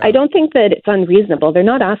I don't think that it's unreasonable. They're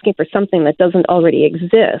not asking for something that doesn't already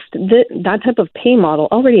exist. That type of pay model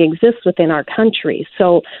already exists within our country.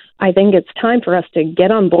 So I think it's time for us to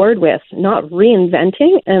get on board with not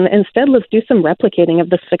reinventing, and instead let's do some replicating of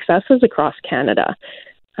the successes across Canada.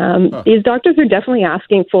 These doctors are definitely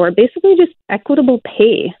asking for basically just equitable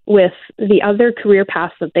pay with the other career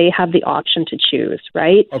paths that they have the option to choose,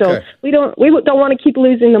 right? Okay. So we don't want to keep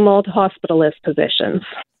losing them all to hospitalist positions.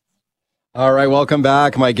 All right, welcome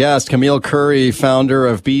back. My guest, Camille Curry, founder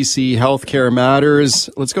of BC Healthcare Matters.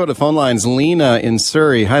 Let's go to phone lines. Lena in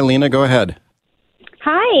Surrey. Hi, Lena, go ahead.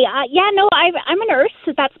 Hi. I'm a nurse.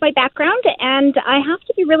 So that's my background. And I have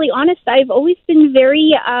to be really honest. I've always been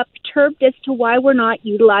very perturbed as to why we're not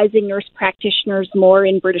utilizing nurse practitioners more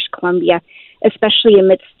in British Columbia, especially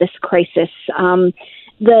amidst this crisis.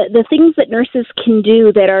 The things that nurses can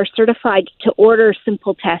do that are certified to order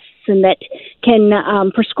simple tests and that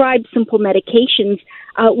can prescribe simple medications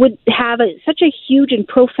would have such a huge and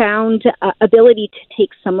profound ability to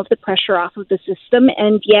take some of the pressure off of the system,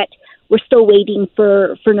 and yet we're still waiting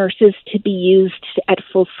for nurses to be used at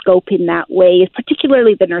full scope in that way,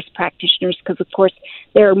 particularly the nurse practitioners, because, of course,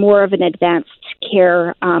 they're more of an advanced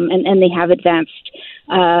care and they have advanced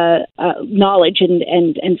knowledge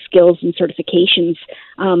and skills and certifications.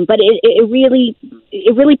 But it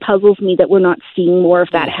really puzzles me that we're not seeing more of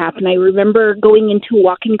that happen. I remember going into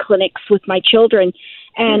walk-in clinics with my children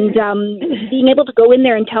and being able to go in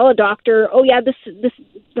there and tell a doctor, oh yeah, this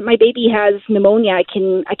my baby has pneumonia. I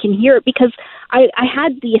can hear it because I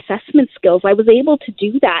had the assessment skills. I was able to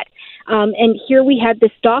do that. And here we had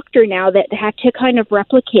this doctor now that had to kind of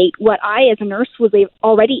replicate what I, as a nurse, was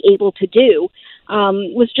already able to do.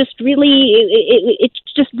 Was just really, it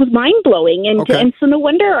just was mind-blowing. And so no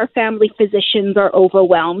wonder our family physicians are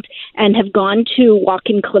overwhelmed and have gone to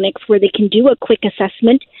walk-in clinics where they can do a quick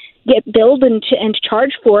assessment, get billed and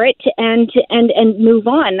charge for it and move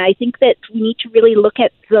on. I think that we need to really look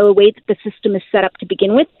at the way that the system is set up to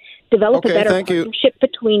begin with, develop a better partnership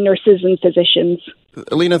between nurses and physicians.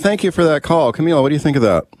 Lena, thank you for that call. Camille, what do you think of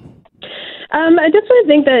that? I definitely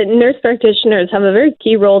think that nurse practitioners have a very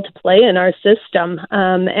key role to play in our system.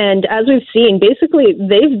 And as we've seen, basically,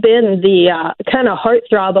 they've been the kind of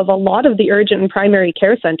heartthrob of a lot of the urgent and primary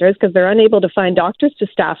care centers because they're unable to find doctors to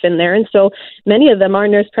staff in there. And so many of them are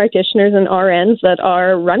nurse practitioners and RNs that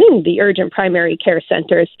are running the urgent primary care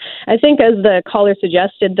centers. I think, as the caller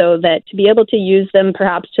suggested, though, that to be able to use them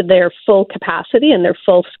perhaps to their full capacity and their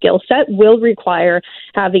full skill set will require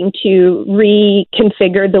having to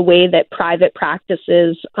reconfigure the way that private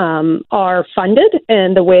practices are funded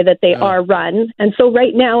and the way that they are run. And so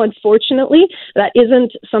right now, unfortunately, that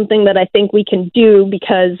isn't something that I think we can do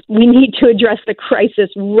because we need to address the crisis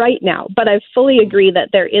right now. But I fully agree that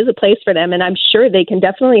there is a place for them, and I'm sure they can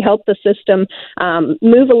definitely help the system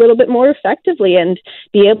move a little bit more effectively and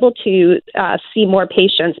be able to see more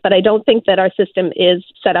patients. But I don't think that our system is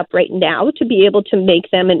set up right now to be able to make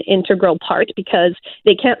them an integral part because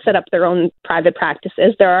they can't set up their own private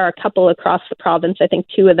practices. There are a couple across across the province, I think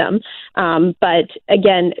 2 of them. But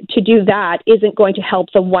again, to do that isn't going to help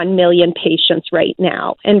the 1 million patients right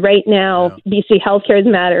now. And right now, BC Healthcare's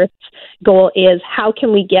Matters goal is how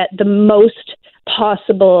can we get the most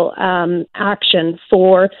possible action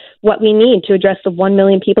for what we need to address the 1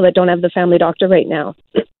 million people that don't have the family doctor right now.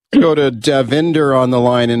 Go to Devinder on the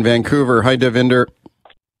line in Vancouver. Hi, Devinder.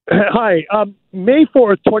 Hi. May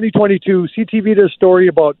 4th, 2022, CTV did a story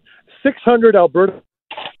about 600 Alberta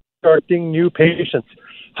starting new patients.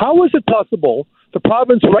 How is it possible the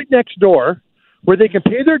province right next door, where they can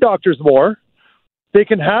pay their doctors more, they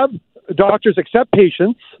can have doctors accept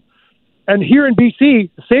patients, and here in BC,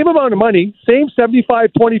 same amount of money, same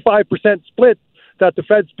 75-25% split that the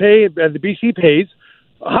feds pay and the BC pays,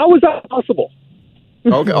 how is that possible?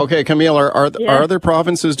 Okay, Camille, are other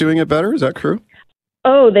provinces doing it better? Is that true?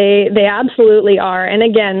 Oh, they absolutely are. And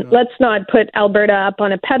again, let's not put Alberta up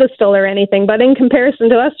on a pedestal or anything, but in comparison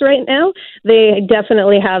to us right now, they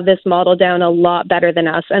definitely have this model down a lot better than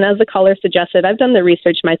us. And as the caller suggested, I've done the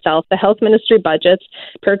research myself. The health ministry budgets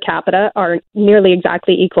per capita are nearly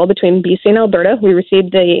exactly equal between BC and Alberta. We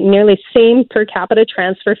received the nearly same per capita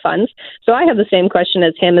transfer funds. So I have the same question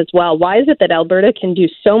as him as well. Why is it that Alberta can do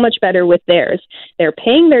so much better with theirs? They're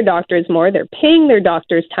paying their doctors more. They're paying their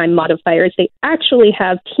doctors time modifiers. They actually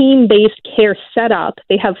have team-based care set up.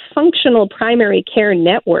 They have functional primary care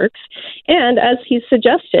networks. And as he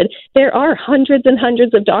suggested, there are hundreds and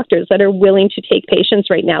hundreds of doctors that are willing to take patients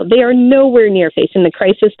right now. They are nowhere near facing the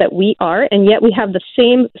crisis that we are, and yet we have the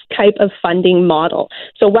same type of funding model.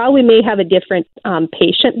 So while we may have a different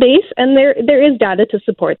patient base, and there is data to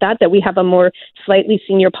support that we have a more slightly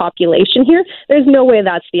senior population here, there's no way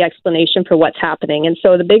that's the explanation for what's happening. And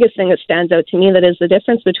so the biggest thing that stands out to me that is the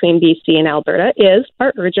difference between BC and Alberta is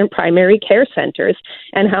our urgent primary care centers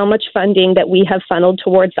and how much funding that we have funneled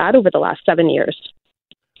towards that over the last 7 years.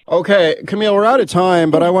 Okay, Camille, we're out of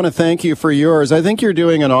time, but I want to thank you for yours. I think you're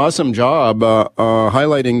doing an awesome job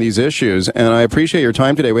highlighting these issues, and I appreciate your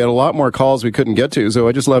time today. We had a lot more calls we couldn't get to, so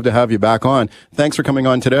I just love to have you back on. Thanks for coming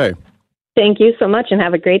on today. Thank you so much, and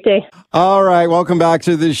have a great day. All right, welcome back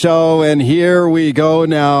to the show, and here we go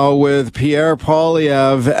now with Pierre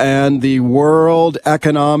Poilievre and the World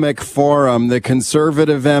Economic Forum, the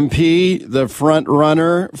Conservative MP, the front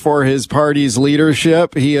runner for his party's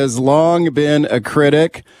leadership. He has long been a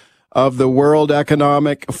critic of the World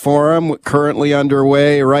Economic Forum, currently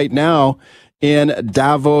underway right now in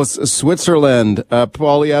Davos, Switzerland.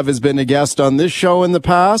 Poilievre has been a guest on this show in the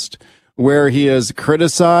past, where he has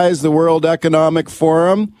criticized the World Economic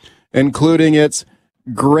Forum, including its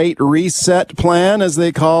Great Reset plan, as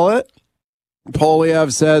they call it.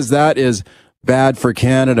 Poilievre says that is bad for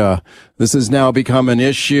Canada. This has now become an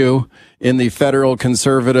issue in the federal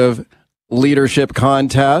Conservative leadership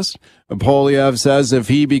contest. Poilievre says if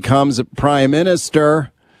he becomes prime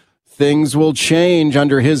minister, things will change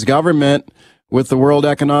under his government with the World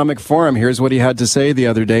Economic Forum. Here's what he had to say the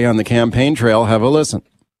other day on the campaign trail. Have a listen.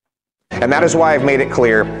 And that is why I've made it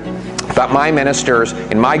clear that my ministers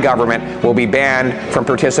in my government will be banned from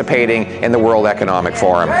participating in the World Economic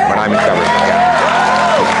Forum when I'm in government.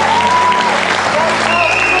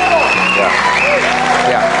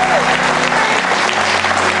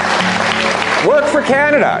 Work for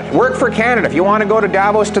Canada. Work for Canada. If you want to go to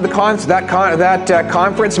Davos to the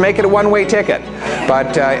conference, make it a one-way ticket.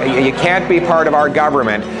 But you can't be part of our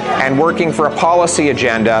government and working for a policy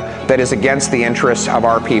agenda that is against the interests of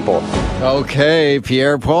our people. Okay,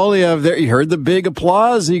 Pierre Poilievre, there, you heard the big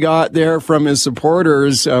applause he got there from his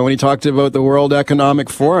supporters when he talked about the World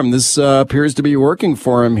Economic Forum. This appears to be working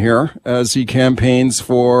for him here as he campaigns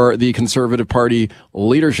for the Conservative Party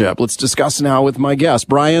leadership. Let's discuss now with my guest,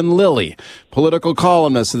 Brian Lilly, political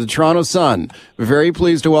columnist of the Toronto Sun. Very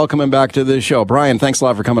pleased to welcome him back to the show. Brian, thanks a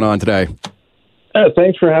lot for coming on today.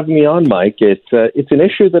 Thanks for having me on, Mike. It's an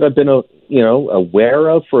issue that I've been aware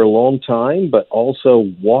of for a long time, but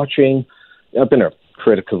also watching. I've been a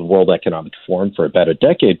critic of the World Economic Forum for about a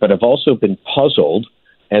decade, but I've also been puzzled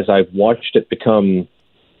as I've watched it become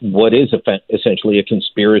what is essentially a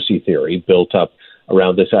conspiracy theory built up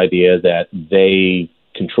around this idea that they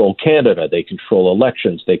control Canada, they control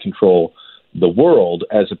elections, they control the world,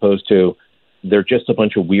 as opposed to they're just a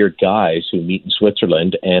bunch of weird guys who meet in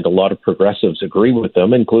Switzerland, and a lot of progressives agree with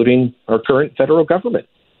them, including our current federal government.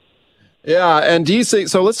 Yeah, and do you see,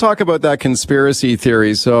 so let's talk about that conspiracy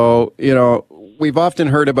theory. So, we've often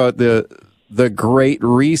heard about the Great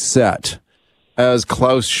Reset, as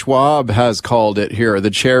Klaus Schwab has called it here,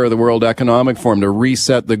 the chair of the World Economic Forum, to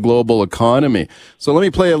reset the global economy. So let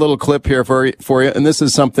me play a little clip here for you, and this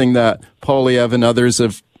is something that Poilievre and others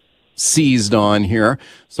have seized on here.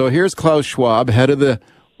 So here's Klaus Schwab, head of the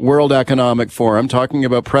World Economic Forum, talking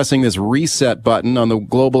about pressing this reset button on the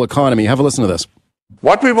global economy. Have a listen to this.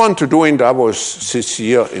 What we want to do in Davos this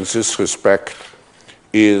year in this respect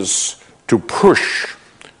is to push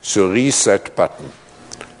the reset button.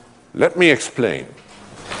 Let me explain.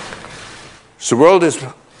 The world is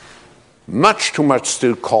much too much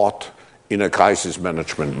still caught in a crisis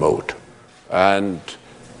management mode. And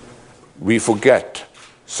we forget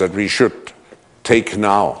that we should take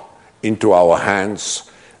now into our hands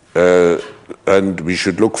and we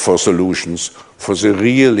should look for solutions for the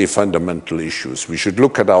really fundamental issues. We should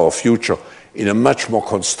look at our future in a much more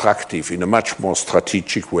constructive, in a much more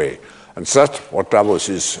strategic way. And that's what Davos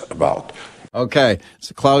is about. Okay,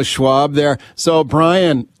 so Klaus Schwab there. So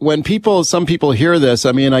Brian, when some people hear this,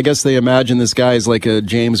 I mean, I guess they imagine this guy is like a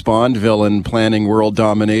James Bond villain planning world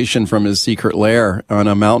domination from his secret lair on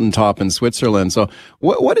a mountaintop in Switzerland. So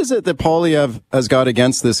what is it that Poilievre has got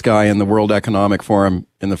against this guy in the World Economic Forum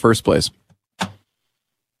in the first place?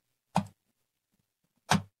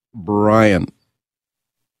 Brian.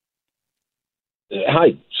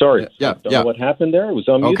 Hi, sorry. Don't know what happened there. It was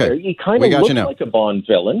on mute there. He kind of looks like a Bond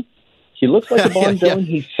villain. He looks like a Bond villain.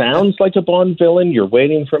 He sounds like a Bond villain. You're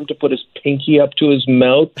waiting for him to put his pinky up to his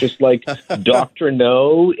mouth, just like Dr.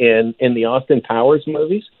 No in the Austin Powers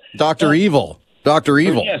movies. Dr. Evil. Dr.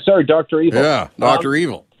 Evil. Yeah, sorry, Dr. Evil. Yeah, Dr.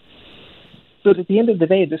 Evil. But at the end of the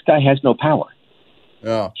day, this guy has no power.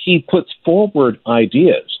 Yeah. He puts forward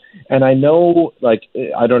ideas. And I know,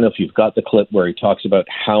 I don't know if you've got the clip where he talks about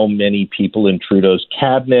how many people in Trudeau's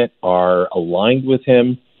cabinet are aligned with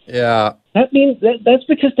him. Yeah. That means that's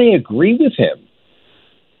because they agree with him.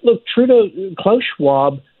 Look, Klaus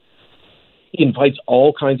Schwab invites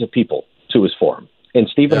all kinds of people to his forum. And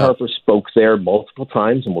Stephen Harper spoke there multiple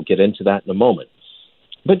times, and we'll get into that in a moment.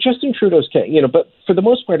 But Justin Trudeau's, but for the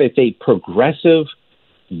most part, it's a progressive,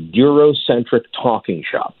 Eurocentric talking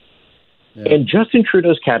shop. Yeah. And Justin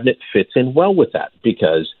Trudeau's cabinet fits in well with that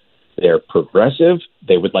because they're progressive.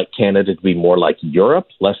 They would like Canada to be more like Europe,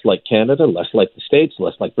 less like Canada, less like the States,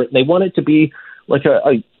 less like Britain. They want it to be like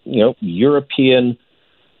a European,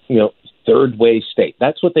 third way state.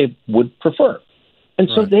 That's what they would prefer. And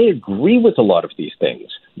so they agree with a lot of these things.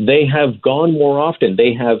 They have gone more often.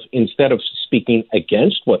 They have, instead of speaking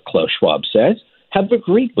against what Klaus Schwab says, have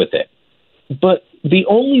agreed with it. But the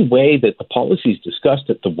only way that the policies discussed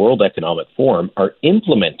at the World Economic Forum are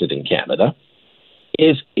implemented in Canada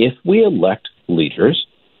is if we elect leaders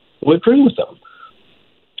who agree with them.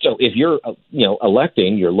 So if you're,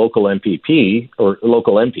 electing your local MPP or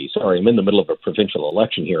local MP, I'm in the middle of a provincial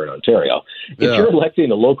election here in Ontario. If you're electing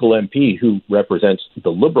a local MP who represents the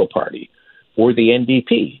Liberal Party or the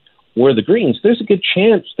NDP or the Greens, there's a good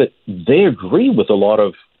chance that they agree with a lot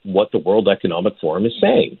of what the World Economic Forum is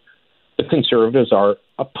saying. The Conservatives are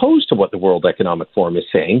opposed to what the World Economic Forum is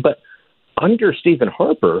saying, but under Stephen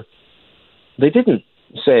Harper, they didn't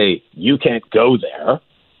say, you can't go there.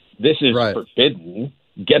 This is forbidden.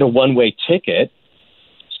 Get a one-way ticket.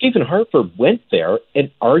 Stephen Harper went there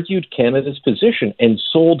and argued Canada's position and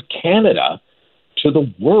sold Canada to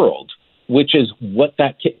the world, which is what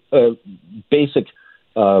that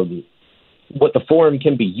what the forum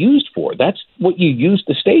can be used for. That's what you use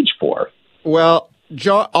the stage for. Well,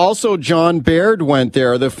 John Baird went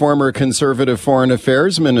there, the former Conservative Foreign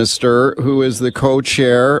Affairs Minister, who is the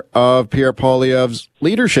co-chair of Pierre Poilievre's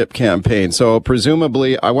leadership campaign. So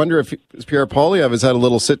presumably, I wonder if Pierre Poilievre has had a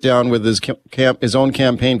little sit down with his own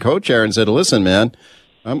campaign co-chair and said, listen, man,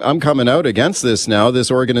 I'm coming out against this now, this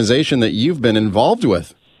organization that you've been involved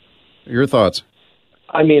with. Your thoughts?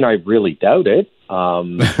 I mean, I really doubt it.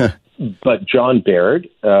 But John Baird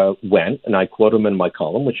went, and I quote him in my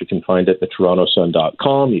column, which you can find at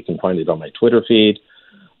theTorontoSun.com. You can find it on my Twitter feed.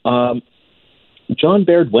 John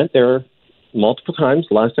Baird went there multiple times.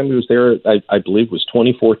 The last time he was there, I believe, was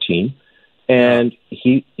 2014. And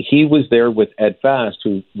he was there with Ed Fast,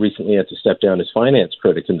 who recently had to step down as finance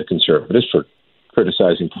critic in the Conservatives for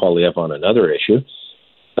criticizing Poilievre on another issue.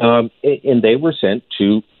 And they were sent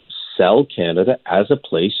to sell Canada as a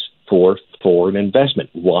place for foreign investment.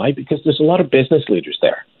 Why? Because there's a lot of business leaders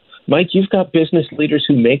there. Mike, you've got business leaders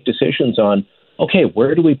who make decisions on, okay,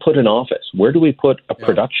 where do we put an office? Where do we put a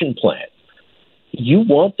production plant? You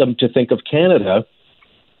want them to think of Canada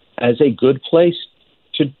as a good place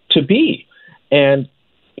to be. And,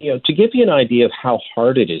 to give you an idea of how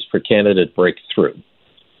hard it is for Canada to break through,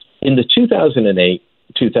 in the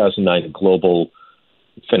 2008-2009 global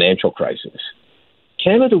financial crisis,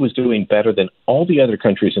 Canada was doing better than all the other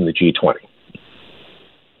countries in the G20.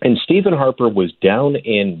 And Stephen Harper was down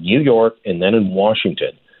in New York and then in Washington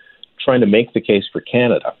trying to make the case for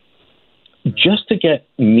Canada. Just to get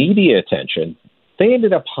media attention, They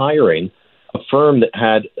ended up hiring a firm that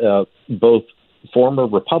had both former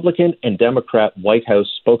Republican and Democrat White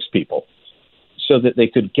House spokespeople so that they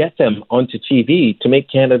could get them onto TV to make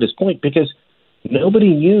Canada's point, because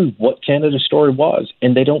nobody knew what Canada's story was,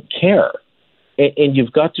 and they don't care. And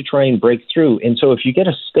you've got to try and break through. And so if you get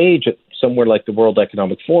a stage at somewhere like the World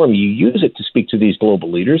Economic Forum, you use it to speak to these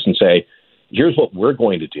global leaders and say, here's what we're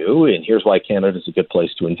going to do, and here's why Canada's a good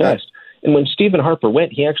place to invest. And when Stephen Harper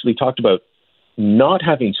went, he actually talked about not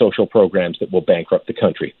having social programs that will bankrupt the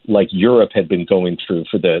country, like Europe had been going through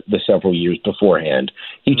for the several years beforehand.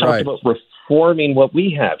 He talked about reforming what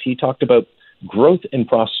we have. He talked about growth and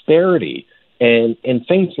prosperity and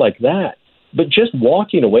things like that. But just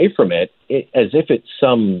walking away from it as if it's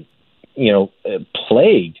some,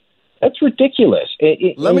 plague, that's ridiculous.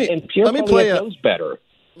 And Pierre Poilievre knows better.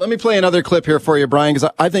 Let me play another clip here for you, Brian, because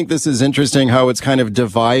I think this is interesting how it's kind of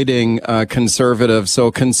dividing conservatives. So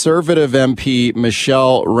conservative MP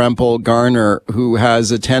Michelle Rempel-Garner, who has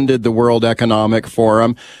attended the World Economic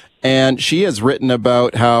Forum, and she has written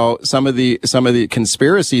about how some of the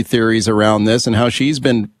conspiracy theories around this and how she's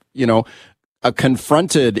been,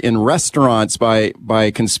 confronted in restaurants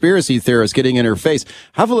by conspiracy theorists getting in her face.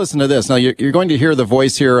 Have a listen to this. Now, you're going to hear the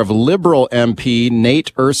voice here of Liberal MP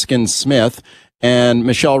Nate Erskine-Smith. And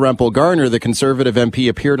Michelle Rempel-Garner, the Conservative MP,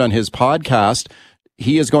 appeared on his podcast.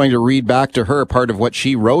 He is going to read back to her part of what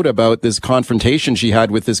she wrote about this confrontation she had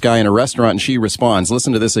with this guy in a restaurant, and she responds.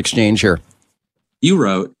 Listen to this exchange here. You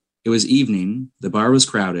wrote, "It was evening. The bar was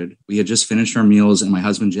crowded. We had just finished our meals, and my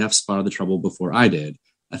husband Jeff spotted the trouble before I did.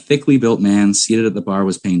 A thickly built man seated at the bar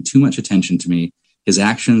was paying too much attention to me. His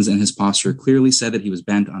actions and his posture clearly said that he was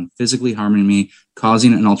bent on physically harming me,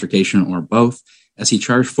 causing an altercation, or both. As he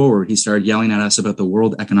charged forward, he started yelling at us about the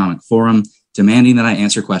World Economic Forum, demanding that I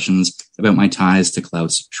answer questions about my ties to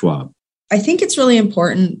Klaus Schwab." I think it's really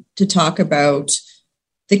important to talk about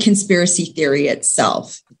the conspiracy theory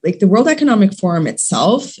itself. Like the World Economic Forum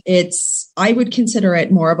itself, I would consider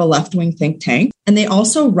it more of a left-wing think tank. And they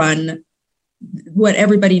also run what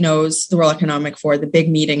everybody knows, the World Economic Forum, the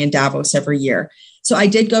big meeting in Davos every year. So I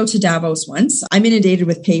did go to Davos once. I'm inundated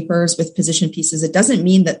with papers, with position pieces. It doesn't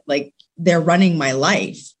mean that they're running my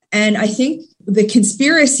life. And I think the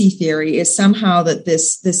conspiracy theory is somehow that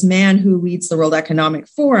this man who leads the World Economic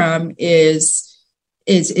Forum is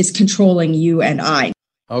controlling you and I.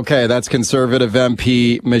 Okay, that's Conservative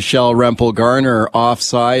MP Michelle Rempel-Garner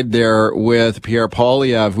offside there with Pierre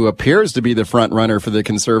Poilievre, who appears to be the front runner for the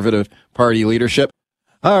Conservative Party leadership.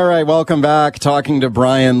 All right, welcome back. Talking to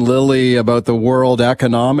Brian Lilly about the World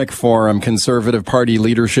Economic Forum. Conservative Party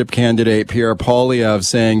leadership candidate Pierre Poilievre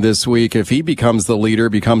saying this week if he becomes the leader,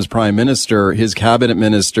 becomes prime minister, his cabinet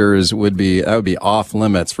ministers would be off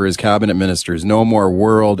limits for his cabinet ministers. No more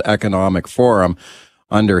World Economic Forum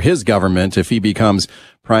under his government if he becomes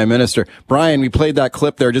prime minister. Brian, we played that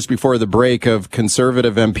clip there just before the break of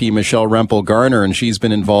Conservative MP Michelle Rempel-Garner, and she's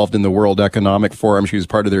been involved in the World Economic Forum. She was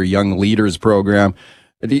part of their Young Leaders program.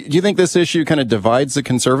 Do you think this issue kind of divides the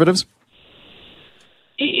Conservatives?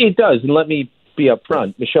 It does, and let me be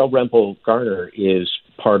upfront. Michelle Rempel-Garner is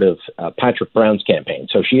part of Patrick Brown's campaign,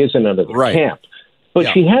 so she isn't under the camp. But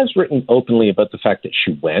she has written openly about the fact that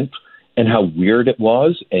she went and how weird it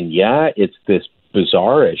was, and it's this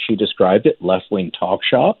bizarre, as she described it, left-wing talk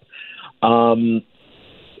shop.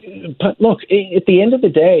 But look, at the end of the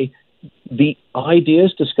day, the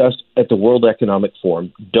ideas discussed at the World Economic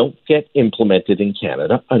Forum don't get implemented in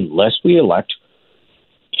Canada unless we elect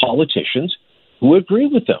politicians who agree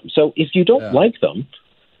with them. So if you don't like them,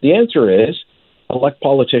 the answer is elect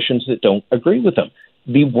politicians that don't agree with them.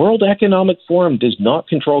 The World Economic Forum does not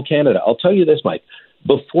control Canada. I'll tell you this, Mike.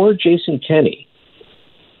 Before Jason Kenney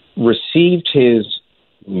received his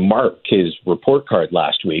report card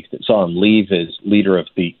last week that saw him leave as leader of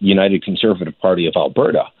the United Conservative Party of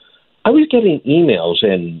Alberta, I was getting emails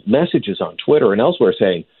and messages on Twitter and elsewhere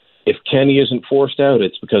saying, if Kenney isn't forced out,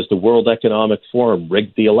 it's because the World Economic Forum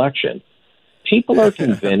rigged the election. People are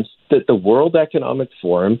convinced that the World Economic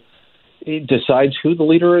Forum decides who the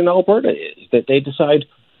leader in Alberta is, that they decide,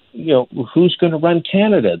 who's going to run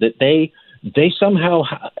Canada, that they somehow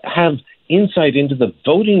have insight into the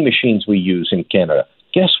voting machines we use in Canada.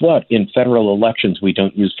 Guess what? In federal elections, we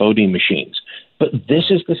don't use voting machines. But this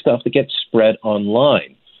is the stuff that gets spread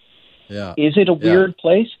online. Yeah. Is it a weird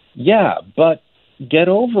place? Yeah, but get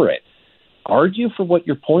over it. Argue for what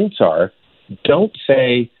your points are. Don't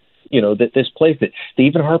say, that this place that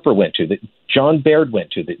Stephen Harper went to, that John Baird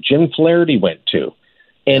went to, that Jim Flaherty went to,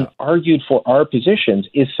 and argued for our positions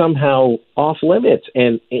is somehow off limits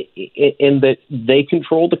and that they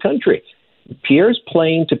control the country. Pierre's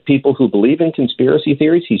playing to people who believe in conspiracy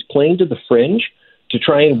theories. He's playing to the fringe. to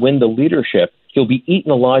try and win the leadership. He'll be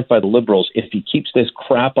eaten alive by the Liberals if he keeps this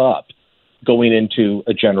crap up going into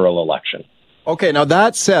a general election. Okay, now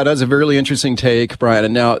that said, that's a really interesting take, Brian.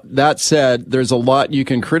 And now that said, there's a lot you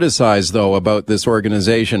can criticize, though, about this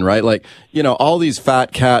organization, right? Like, all these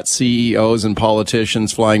fat cat CEOs and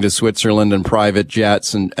politicians flying to Switzerland in private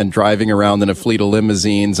jets and driving around in a fleet of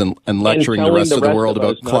limousines and lecturing the rest of the world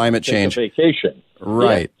about climate change. Vacation.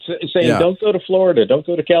 Right. Yeah, saying, don't go to Florida, don't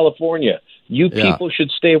go to California. You people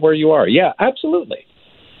should stay where you are. Yeah, absolutely.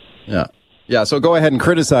 Yeah. Yeah, so go ahead and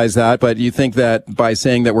criticize that, but you think that by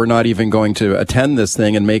saying that we're not even going to attend this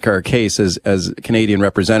thing and make our case as Canadian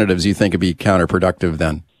representatives, you think it'd be counterproductive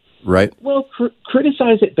then, right? Well,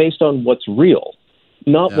 criticize it based on what's real,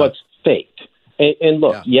 not what's fake. And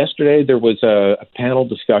look, yesterday there was a panel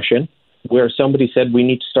discussion where somebody said we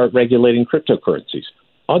need to start regulating cryptocurrencies.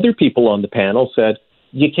 Other people on the panel said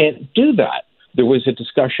you can't do that. There was a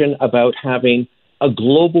discussion about having a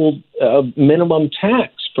global minimum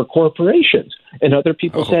tax for corporations. And other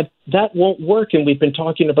people said, that won't work, and we've been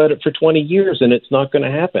talking about it for 20 years, and it's not going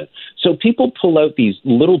to happen. So people pull out these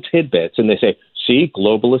little tidbits, and they say, see,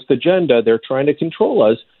 globalist agenda, they're trying to control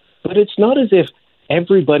us. But it's not as if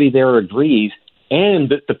everybody there agrees and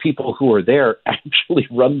that the people who are there actually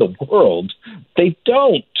run the world. They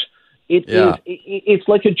don't. It's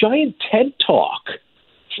like a giant TED Talk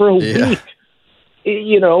for a week.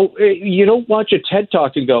 You don't watch a TED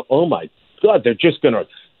Talk and go, oh, my God, they're just going to,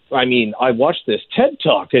 I watched this TED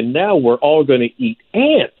Talk and now we're all going to eat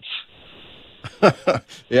ants.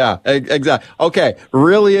 Yeah, exactly. Okay,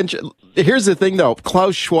 really. Here's the thing, though.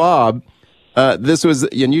 Klaus Schwab, this was,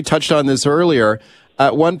 and you touched on this earlier,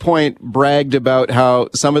 at one point bragged about how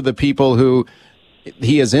some of the people who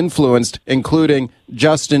he has influenced, including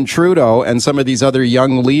Justin Trudeau and some of these other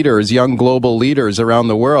young leaders, young global leaders around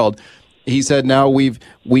the world, he said now he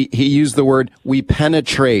used the word, we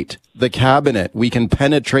penetrate the cabinet. We can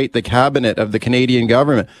penetrate the cabinet of the Canadian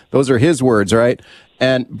government. Those are his words, right?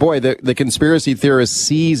 And boy, the conspiracy theorists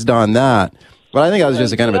seized on that. But I think that was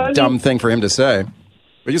just a kind of a dumb thing for him to say.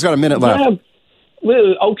 We just got a minute left. Yeah.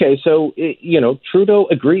 Well, okay, so, Trudeau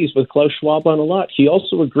agrees with Klaus Schwab on a lot. He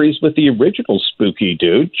also agrees with the original spooky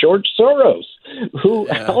dude, George Soros, who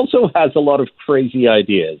also has a lot of crazy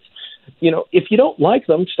ideas. If you don't like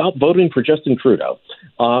them, stop voting for Justin Trudeau.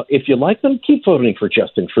 If you like them, keep voting for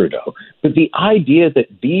Justin Trudeau. But the idea that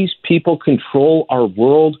these people control our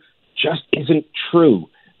world just isn't true.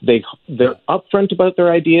 They're upfront about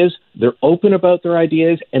their ideas, they're open about their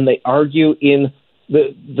ideas, and they argue in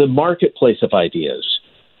the marketplace of ideas.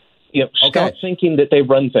 Stop thinking that they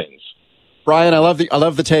run things. Brian, I love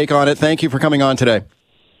the take on it. Thank you for coming on today.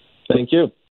 Thank you.